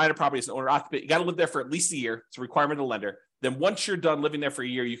nomad, you're buying a property as an owner occupant, you got to live there for at least a year. It's a requirement of the lender. Then once you're done living there for a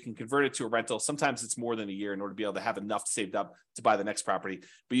year, you can convert it to a rental. Sometimes it's more than a year in order to be able to have enough saved up to buy the next property.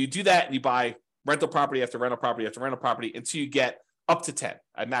 But you do that and you buy rental property after rental property after rental property until you get up to 10.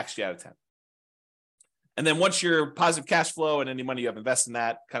 I maxed you out of 10. And then once you're positive cash flow and any money you have invested in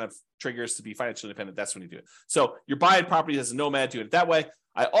that kind of triggers to be financially independent, that's when you do it. So you're buying property as a nomad, doing it that way.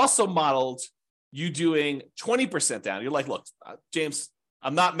 I also modeled you doing 20% down. You're like, look, James,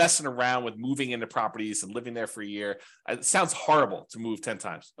 I'm not messing around with moving into properties and living there for a year. It sounds horrible to move 10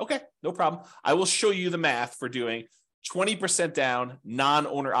 times. Okay, no problem. I will show you the math for doing 20% down,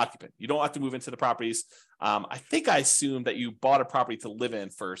 non-owner occupant. You don't have to move into the properties. I think I assumed that you bought a property to live in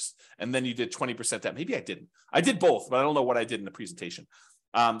first, and then you did 20% down. Maybe I didn't. I did both, but I don't know what I did in the presentation.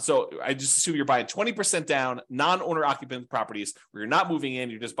 So I just assume you're buying 20% down, non-owner occupant properties where you're not moving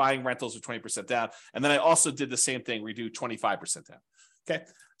in, you're just buying rentals with 20% down. And then I also did the same thing where you do 25% down. Okay.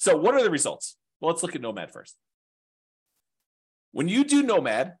 So what are the results? Well, let's look at Nomad first. When you do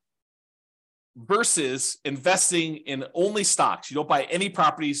Nomad versus investing in only stocks, you don't buy any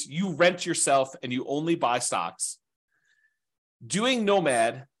properties, you rent yourself and you only buy stocks. Doing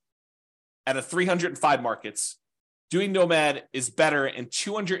Nomad at a 305 markets, doing Nomad is better in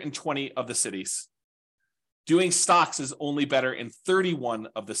 220 of the cities. Doing stocks is only better in 31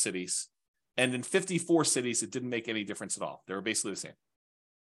 of the cities. And in 54 cities, it didn't make any difference at all. They were basically the same.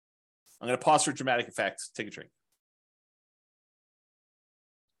 I'm going to pause for dramatic effect. Take a drink.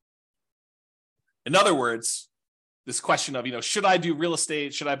 In other words, this question of, should I do real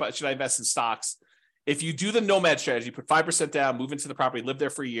estate? Should I invest in stocks? If you do the Nomad strategy, put 5% down, move into the property, live there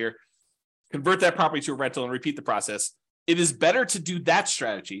for a year, convert that property to a rental and repeat the process, it is better to do that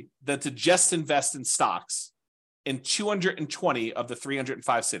strategy than to just invest in stocks in 220 of the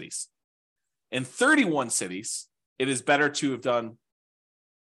 305 cities. In 31 cities, it is better to have done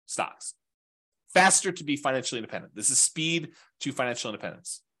stocks. Faster to be financially independent. This is speed to financial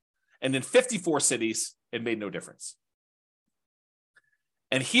independence. And in 54 cities, it made no difference.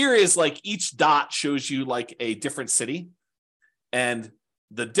 And here is each dot shows you a different city. And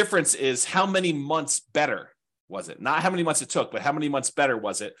the difference is how many months better was it? Not how many months it took, but how many months better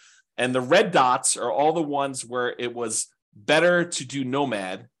was it? And the red dots are all the ones where it was better to do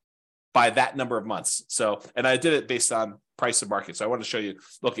Nomad by that number of months. So, and I did it based on price of market. So I want to show you,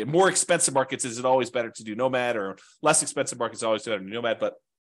 look, in more expensive markets, is it always better to do Nomad, or less expensive markets always better to do Nomad? But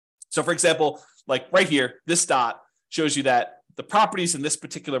so for example, right here, this dot shows you that the properties in this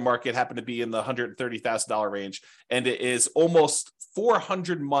particular market happen to be in the $130,000 range. And it is almost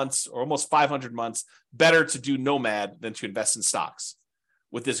 400 months or almost 500 months better to do Nomad than to invest in stocks.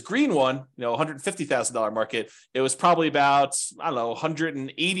 With this green one, $150,000 market, it was probably about,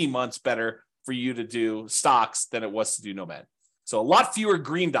 180 months better for you to do stocks than it was to do Nomad. So a lot fewer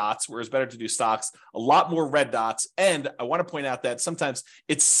green dots, where it's better to do stocks, a lot more red dots. And I want to point out that sometimes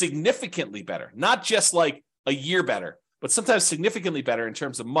it's significantly better, not just like a year better, but sometimes significantly better in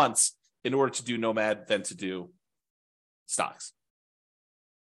terms of months in order to do Nomad than to do stocks.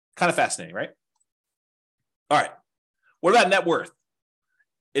 Kind of fascinating, right? All right. What about net worth?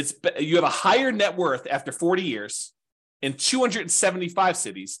 You have a higher net worth after 40 years in 275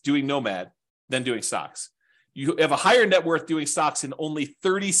 cities doing Nomad than doing stocks. You have a higher net worth doing stocks in only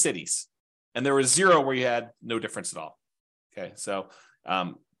 30 cities. And there was 0 where you had no difference at all. Okay. So,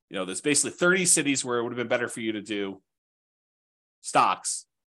 there's basically 30 cities where it would have been better for you to do stocks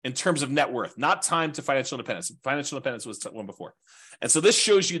in terms of net worth, not time to financial independence. Financial independence was one before. And so this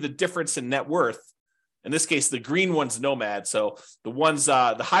shows you the difference in net worth. In this case, the green one's Nomad. So the ones,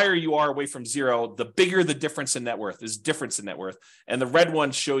 the higher you are away from 0, the bigger the difference in net worth is difference in net worth. And the red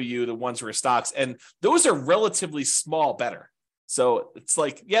ones show you the ones where are stocks. And those are relatively small better. So it's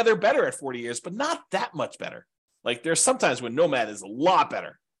like, yeah, they're better at 40 years, but not that much better. Like there's sometimes when Nomad is a lot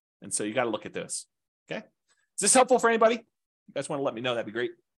better. And so you got to look at this. Okay. Is this helpful for anybody? You guys want to let me know? That'd be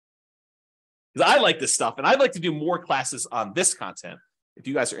great. Because I like this stuff and I'd like to do more classes on this content if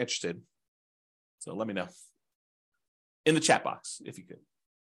you guys are interested. So let me know in the chat box, if you could,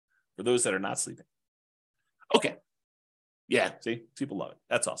 for those that are not sleeping. Okay. Yeah, see, people love it.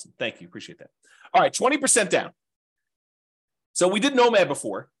 That's awesome. Thank you. Appreciate that. All right, 20% down. So we did Nomad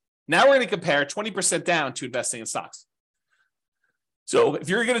before. Now we're going to compare 20% down to investing in stocks. So if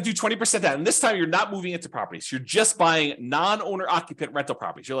you're going to do 20% down, and this time you're not moving into properties, you're just buying non-owner occupant rental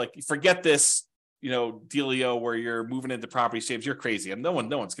properties. You're like, forget this, dealio where you're moving into properties, James, you're crazy. And no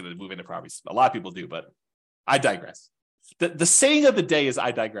one's going to move into properties. A lot of people do, but I digress. The saying of the day is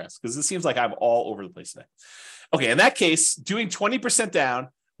I digress, because it seems like I'm all over the place today. Okay, in that case, doing 20% down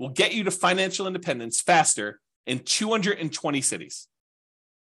will get you to financial independence faster in 220 cities.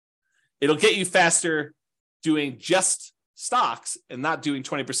 It'll get you faster doing just stocks and not doing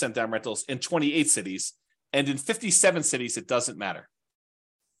 20% down rentals in 28 cities. And in 57 cities, it doesn't matter.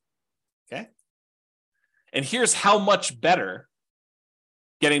 Okay. And here's how much better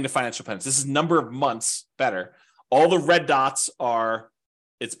getting to financial independence. This is number of months better. All the red dots are,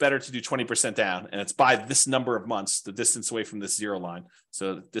 it's better to do 20% down, and it's by this number of months, the distance away from this 0 line.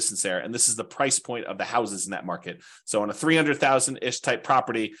 So the distance there. And this is the price point of the houses in that market. So on a 300,000-ish type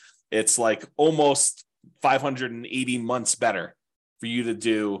property, it's like almost 580 months better for you to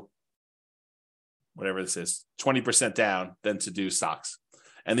do whatever this is, 20% down than to do stocks.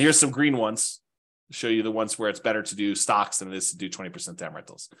 And here's some green ones to show you the ones where it's better to do stocks than it is to do 20% down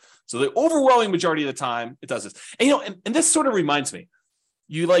rentals. So the overwhelming majority of the time it does this. And and this sort of reminds me,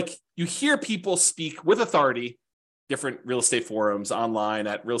 you hear people speak with authority, different real estate forums, online,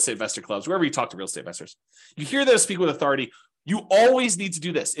 at real estate investor clubs, wherever you talk to real estate investors. You hear them speak with authority. You always need to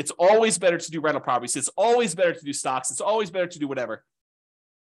do this. It's always better to do rental properties. It's always better to do stocks. It's always better to do whatever.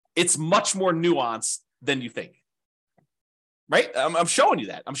 It's much more nuanced than you think, right? I'm showing you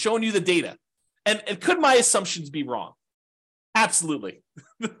that. I'm showing you the data. And could my assumptions be wrong? Absolutely.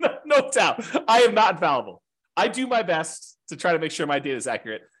 No doubt. I am not infallible. I do my best to try to make sure my data is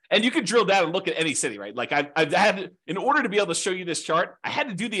accurate. And you can drill down and look at any city, right? Like I've had, in order to be able to show you this chart, I had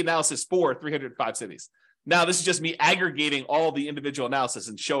to do the analysis for 305 cities. Now, this is just me aggregating all the individual analysis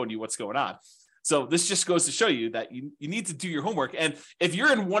and showing you what's going on. So this just goes to show you that you need to do your homework. And if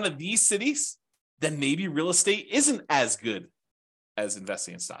you're in one of these cities, then maybe real estate isn't as good as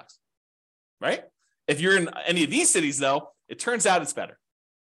investing in stocks, right? If you're in any of these cities, though, it turns out it's better.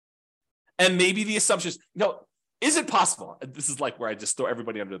 And maybe the assumptions, is it possible? This is like where I just throw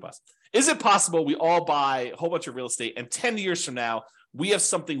everybody under the bus. Is it possible we all buy a whole bunch of real estate and 10 years from now, we have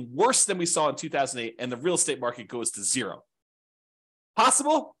something worse than we saw in 2008 and the real estate market goes to 0?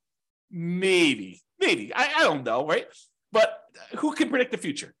 Possible? Maybe. I don't know, right? But who can predict the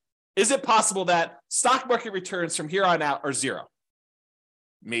future? Is it possible that stock market returns from here on out are 0?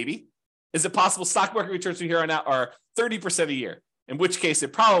 Maybe. Is it possible stock market returns from here on out are 30% a year? In which case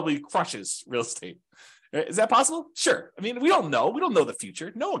it probably crushes real estate. Is that possible? Sure. I mean, we don't know. We don't know the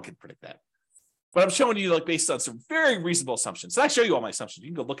future. No one can predict that. But I'm showing you based on some very reasonable assumptions. So I show you all my assumptions. You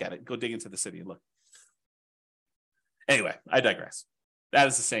can go look at it, go dig into the city and look. Anyway, I digress. That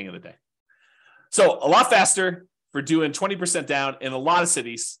is the saying of the day. So a lot faster for doing 20% down in a lot of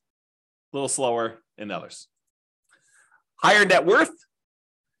cities, a little slower in others. Higher net worth.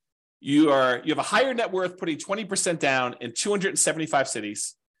 You have a higher net worth putting 20% down in 275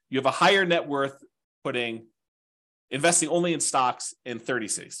 cities. You have a higher net worth investing only in stocks in 30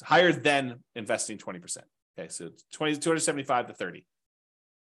 cities, higher than investing 20%. Okay, so 275 to 30.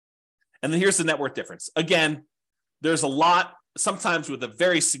 And then here's the net worth difference. Again, there's a lot sometimes with a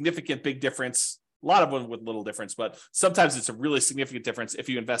very significant big difference, a lot of them with little difference, but sometimes it's a really significant difference if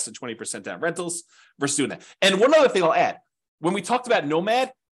you invest in 20% down rentals versus doing that. And one other thing I'll add, when we talked about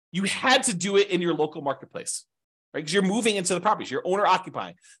Nomad, you had to do it in your local marketplace, right? Because you're moving into the properties, you're owner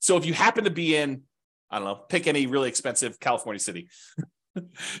occupying. So if you happen to be in, I don't know, pick any really expensive California city,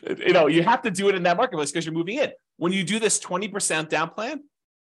 you have to do it in that marketplace because you're moving in. When you do this 20% down plan,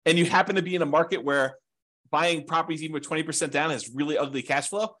 and you happen to be in a market where buying properties even with 20% down has really ugly cash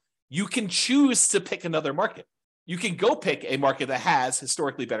flow, you can choose to pick another market. You can go pick a market that has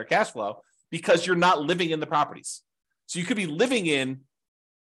historically better cash flow because you're not living in the properties. So you could be living in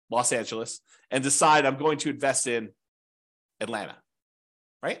Los Angeles and decide I'm going to invest in Atlanta,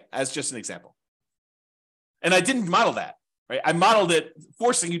 right? As just an example. And I didn't model that, right? I modeled it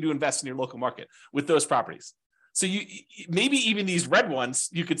forcing you to invest in your local market with those properties. So you maybe even these red ones,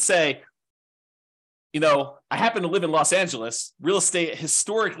 you could say, I happen to live in Los Angeles. Real estate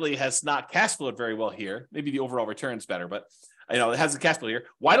historically has not cash flowed very well here. Maybe the overall return's better, but it has a cash flow here.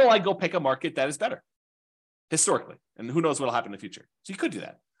 Why don't I go pick a market that is better historically? And who knows what will happen in the future. So you could do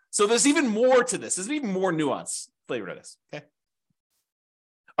that. So there's even more to this. There's even more nuance flavor to this. Okay.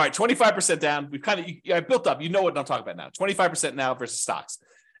 All right, 25% down. We've I built up. You know what I'm talking about now. 25% now versus stocks.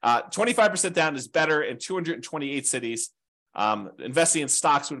 25% down is better in 228 cities. Investing in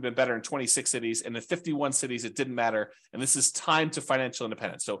stocks would have been better in 26 cities, and in 51 cities, it didn't matter. And this is time to financial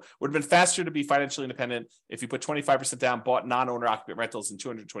independence. So it would have been faster to be financially independent if you put 25% down, bought non-owner occupant rentals in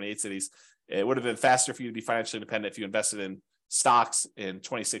 228 cities. It would have been faster for you to be financially independent if you invested in stocks in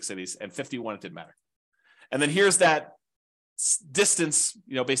 26 cities, and 51, it didn't matter. And then here's that distance,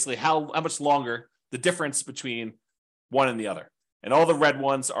 basically how much longer the difference between one and the other. And all the red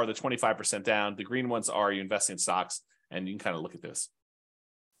ones are the 25% down. The green ones are you investing in stocks. And you can kind of look at this.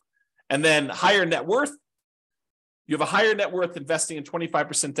 And then higher net worth. You have a higher net worth investing in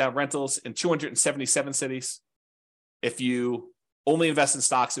 25% down rentals in 277 cities. If you only invest in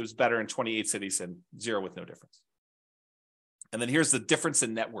stocks, it was better in 28 cities and 0 with no difference. And then here's the difference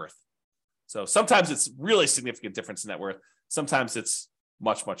in net worth. So sometimes it's really significant difference in net worth. Sometimes it's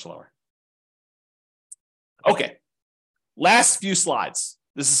much, much lower. Okay. Last few slides.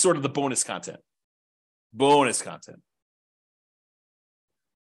 This is sort of the bonus content. Bonus content.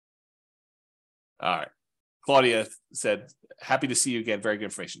 All right. Claudia said, happy to see you again. Very good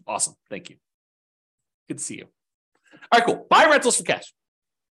information. Awesome. Thank you. Good to see you. All right, cool. Buy rentals for cash.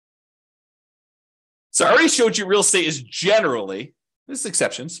 So I already showed you real estate is generally, there's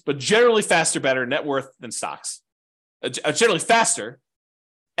exceptions, but generally faster, better net worth than stocks. Generally faster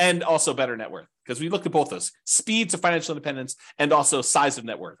and also better net worth. Because we looked at both those, speed to financial independence and also size of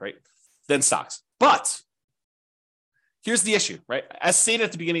net worth, right? Than stocks. But here's the issue, right? As stated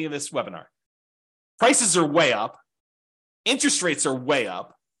at the beginning of this webinar, prices are way up, interest rates are way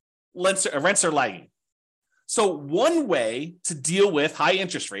up, rents are lagging. So one way to deal with high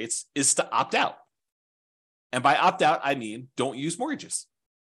interest rates is to opt out. And by opt out, I mean don't use mortgages.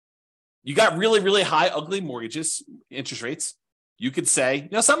 You got really, really high, ugly mortgages, interest rates. You could say,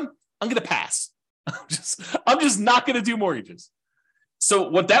 something, I'm going to pass. I'm just not going to do mortgages. So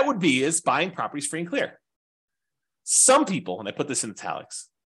what that would be is buying properties free and clear. Some people, and I put this in italics,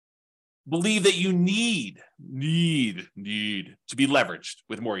 believe that you need to be leveraged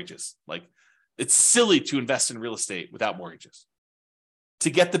with mortgages. Like it's silly to invest in real estate without mortgages to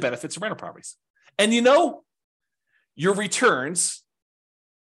get the benefits of rental properties. And your returns,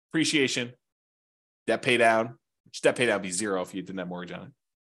 appreciation, debt pay down, which debt pay down would be 0 if you didn't have mortgage on it,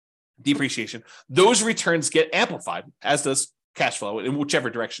 depreciation, those returns get amplified, as does cash flow in whichever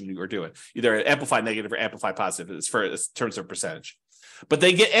direction you are doing, either amplify negative or amplify positive in terms of percentage. But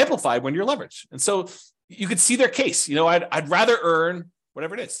they get amplified when you're leveraged. And so you could see their case. I'd rather earn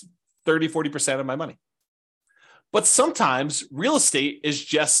whatever it is, 30, 40% of my money. But sometimes real estate is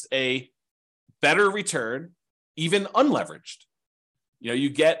just a better return, even unleveraged. You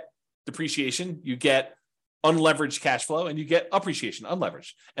get depreciation, you get unleveraged cash flow, and you get appreciation,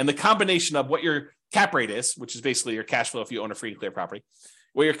 unleveraged. And the combination of what your cap rate is, which is basically your cash flow if you own a free and clear property,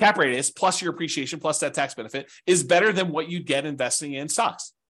 what your cap rate is, plus your appreciation, plus that tax benefit, is better than what you'd get investing in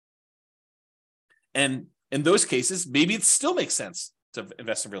stocks. And in those cases, maybe it still makes sense to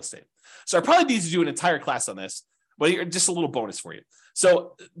invest in real estate. So I probably need to do an entire class on this, but just a little bonus for you.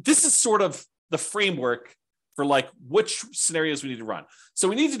 So this is sort of the framework for which scenarios we need to run. So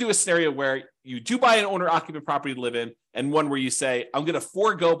we need to do a scenario where you do buy an owner occupant property to live in, and one where you say, I'm going to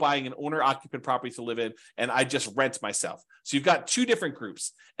forego buying an owner occupant property to live in, and I just rent myself. So you've got two different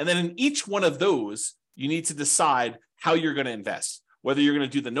groups. And then in each one of those, you need to decide how you're going to invest, whether you're going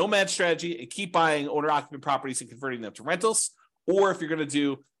to do the nomad strategy and keep buying owner occupant properties and converting them to rentals, or if you're going to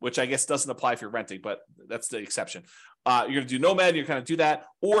do, which I guess doesn't apply if you're renting, but that's the exception. You're going to do nomad, you're going to do that.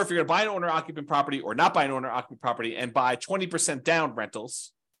 Or if you're going to buy an owner-occupant property or not buy an owner-occupant property and buy 20% down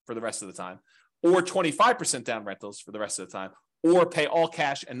rentals for the rest of the time, or 25% down rentals for the rest of the time, or pay all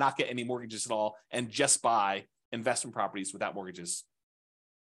cash and not get any mortgages at all and just buy investment properties without mortgages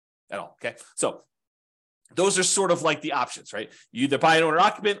at all, okay? So those are sort of like the options, right? You either buy an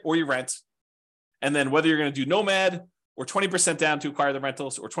owner-occupant or you rent, and then whether you're going to do nomad or 20% down to acquire the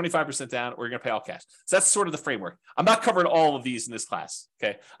rentals or 25% down, or you're going to pay all cash. So that's sort of the framework. I'm not covering all of these in this class,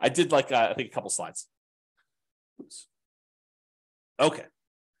 okay? I did I think a couple slides. Oops. Okay.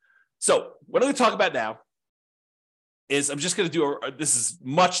 So what I'm going to talk about now is I'm just going to do this is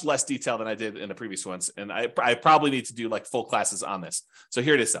much less detail than I did in the previous ones. And I probably need to do like full classes on this. So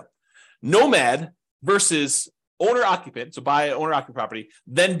here it is though. Nomad versus owner-occupant, so buy an owner-occupant property,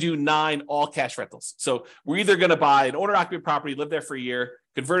 then do 9 all-cash rentals. So we're either going to buy an owner-occupant property, live there for a year,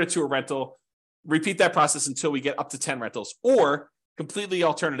 convert it to a rental, repeat that process until we get up to 10 rentals, or completely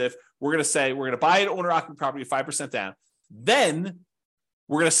alternative, we're going to say we're going to buy an owner-occupant property 5% down, then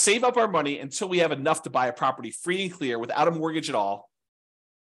we're going to save up our money until we have enough to buy a property free and clear without a mortgage at all.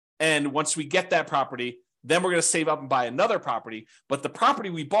 And once we get that property, then we're going to save up and buy another property, but the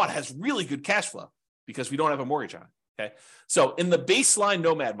property we bought has really good cash flow because we don't have a mortgage on it, okay? So in the baseline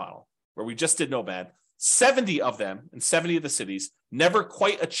nomad model, where we just did nomad, 70 of them in 70 of the cities never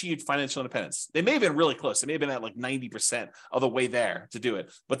quite achieved financial independence. They may have been really close. They may have been at like 90% of the way there to do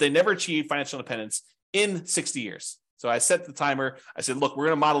it, but they never achieved financial independence in 60 years. So I set the timer. I said, look, we're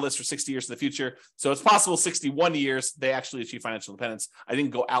going to model this for 60 years in the future. So it's possible 61 years they actually achieve financial independence. I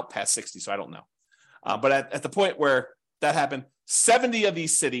didn't go out past 60, so I don't know. But at the point where that happened, 70 of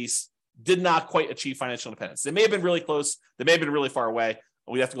these cities did not quite achieve financial independence. They may have been really close. They may have been really far away.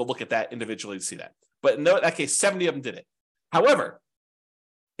 We have to go look at that individually to see that. But in that case, 70 of them did it. However,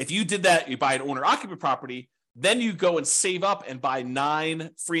 if you did that, you buy an owner-occupant property, then you go and save up and buy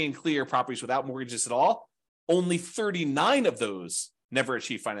 9 free and clear properties without mortgages at all. Only 39 of those never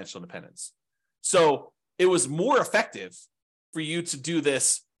achieved financial independence. So it was more effective for you to do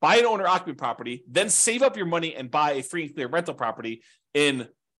this, buy an owner-occupant property, then save up your money and buy a free and clear rental property in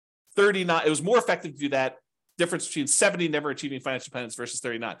 39. It was more effective to do that. Difference between 70 never achieving financial independence versus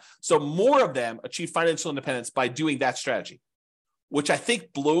 39. So more of them achieve financial independence by doing that strategy, which I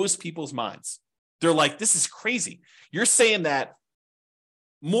think blows people's minds. They're like, this is crazy. You're saying that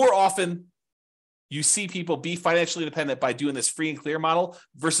more often you see people be financially independent by doing this free and clear model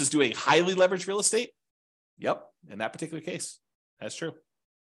versus doing highly leveraged real estate? Yep, in that particular case, that's true.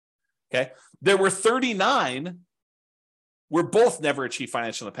 Okay, there were 39 where both never achieved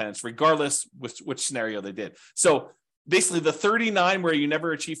financial independence, regardless which scenario they did. So basically the 39 where you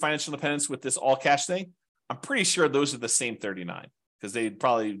never achieve financial independence with this all cash thing, I'm pretty sure those are the same 39 because they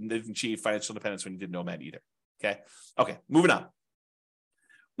probably didn't achieve financial independence when you did nomad either. Okay, moving on.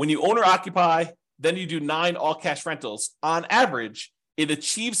 When you own or occupy, then you do 9 all cash rentals. On average, it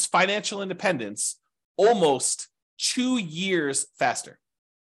achieves financial independence almost 2 years faster.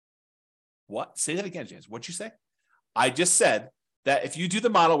 What? Say that again, James. What'd you say? I just said that if you do the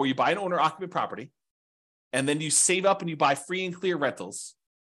model where you buy an owner-occupant property and then you save up and you buy free and clear rentals,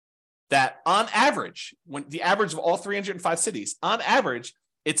 that on average, when the average of all 305 cities, on average,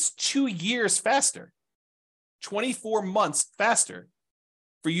 it's 2 years faster, 24 months faster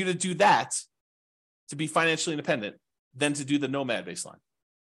for you to do that to be financially independent than to do the nomad baseline.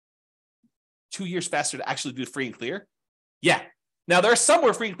 2 years faster to actually do free and clear? Yeah. Now, there are some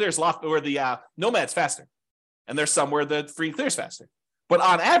where free and clear is where the nomad's faster. And there's some where the free and clear is faster. But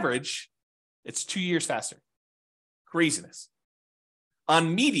on average, it's 2 years faster. Craziness.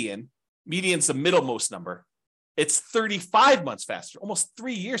 On median's the middlemost number, it's 35 months faster, almost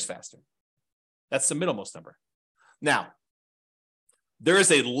 3 years faster. That's the middlemost number. Now, there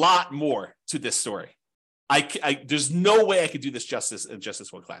is a lot more to this story. There's no way I could do this justice in just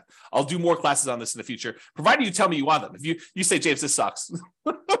this one class. I'll do more classes on this in the future, provided you tell me you want them. If you say, James, this sucks.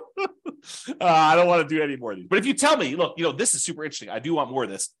 I don't want to do any more of these. But if you tell me, look, this is super interesting, I do want more of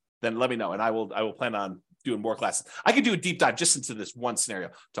this, then let me know, and I will plan on doing more classes. I could do a deep dive just into this one scenario,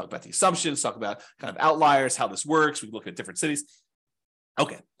 talk about the assumptions, talk about kind of outliers, how this works. We can look at different cities.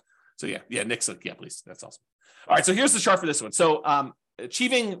 Okay. So yeah, Nick's like, yeah, please. That's awesome. All right. So here's the chart for this one. So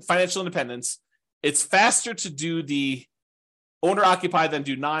achieving financial independence, it's faster to do the owner occupy than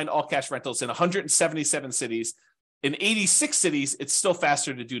do 9 all cash rentals in 177 cities. In 86 cities, it's still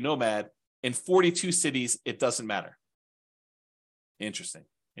faster to do nomad. In 42 cities, it doesn't matter. Interesting.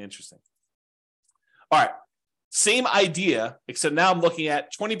 All right. Same idea, except now I'm looking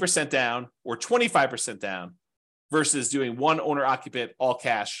at 20% down or 25% down versus doing one owner occupant, all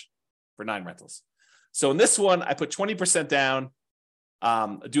cash for 9 rentals. So in this one, I put 20% down,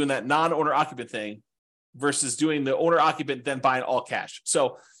 doing that non-owner occupant thing versus doing the owner occupant, then buying all cash.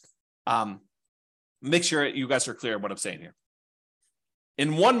 So make sure you guys are clear on what I'm saying here.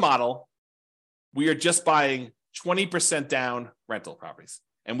 In one model, we are just buying 20% down rental properties.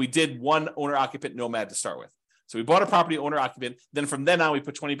 And we did one owner occupant nomad to start with. So we bought a property owner occupant. Then from then on, we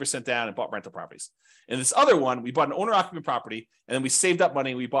put 20% down and bought rental properties. In this other one, we bought an owner occupant property and then we saved up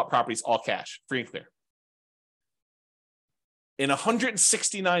money and we bought properties all cash, free and clear. In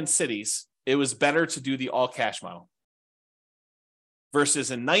 169 cities, it was better to do the all cash model.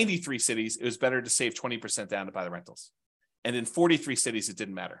 Versus in 93 cities, it was better to save 20% down to buy the rentals. And in 43 cities, it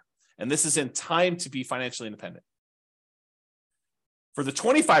didn't matter. And this is in time to be financially independent. For the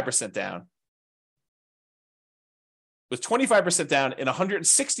 25% down, with 25% down in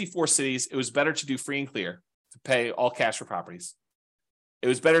 164 cities, it was better to do free and clear, to pay all cash for properties. It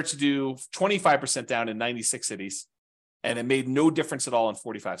was better to do 25% down in 96 cities, and it made no difference at all in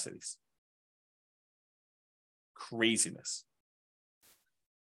 45 cities. Craziness.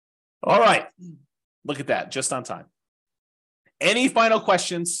 All right. Look at that, just on time. Any final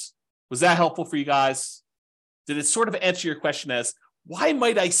questions? Was that helpful for you guys? Did it sort of answer your question as, why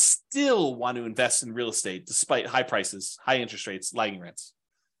might I still want to invest in real estate despite high prices, high interest rates, lagging rents?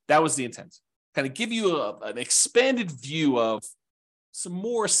 That was the intent. Kind of give you an expanded view of some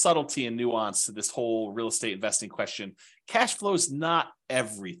more subtlety and nuance to this whole real estate investing question. Cash flow is not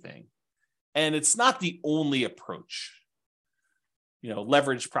everything, and it's not the only approach.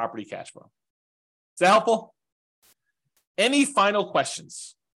 Leverage property cash flow. Is that helpful? Any final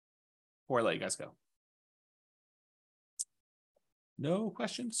questions before I let you guys go? No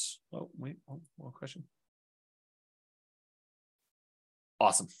questions? Oh, wait, one question.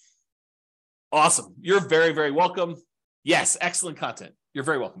 Awesome. You're very, very welcome. Yes, excellent content. You're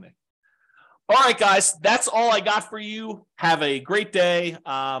very welcome, Nick. All right, guys, that's all I got for you. Have a great day.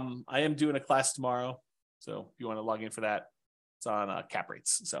 I am doing a class tomorrow, so if you want to log in for that, it's on cap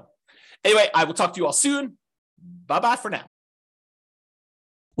rates. So anyway, I will talk to you all soon. Bye-bye for now.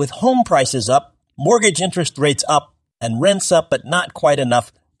 With home prices up, mortgage interest rates up, and rents up but not quite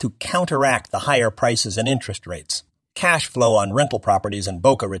enough to counteract the higher prices and interest rates, cash flow on rental properties in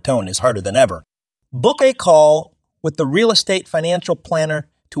Boca Raton is harder than ever. Book a call with the Real Estate Financial Planner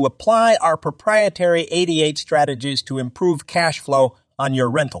to apply our proprietary 88 strategies to improve cash flow on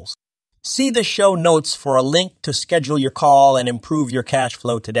your rentals. See the show notes for a link to schedule your call and improve your cash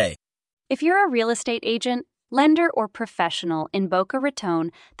flow today. If you're a real estate agent, lender, or professional in Boca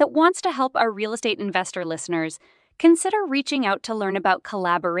Raton that wants to help our real estate investor listeners, consider reaching out to learn about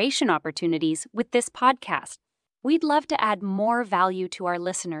collaboration opportunities with this podcast. We'd love to add more value to our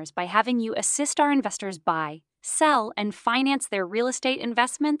listeners by having you assist our investors buy, sell, and finance their real estate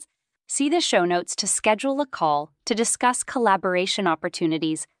investments. See the show notes to schedule a call to discuss collaboration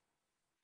opportunities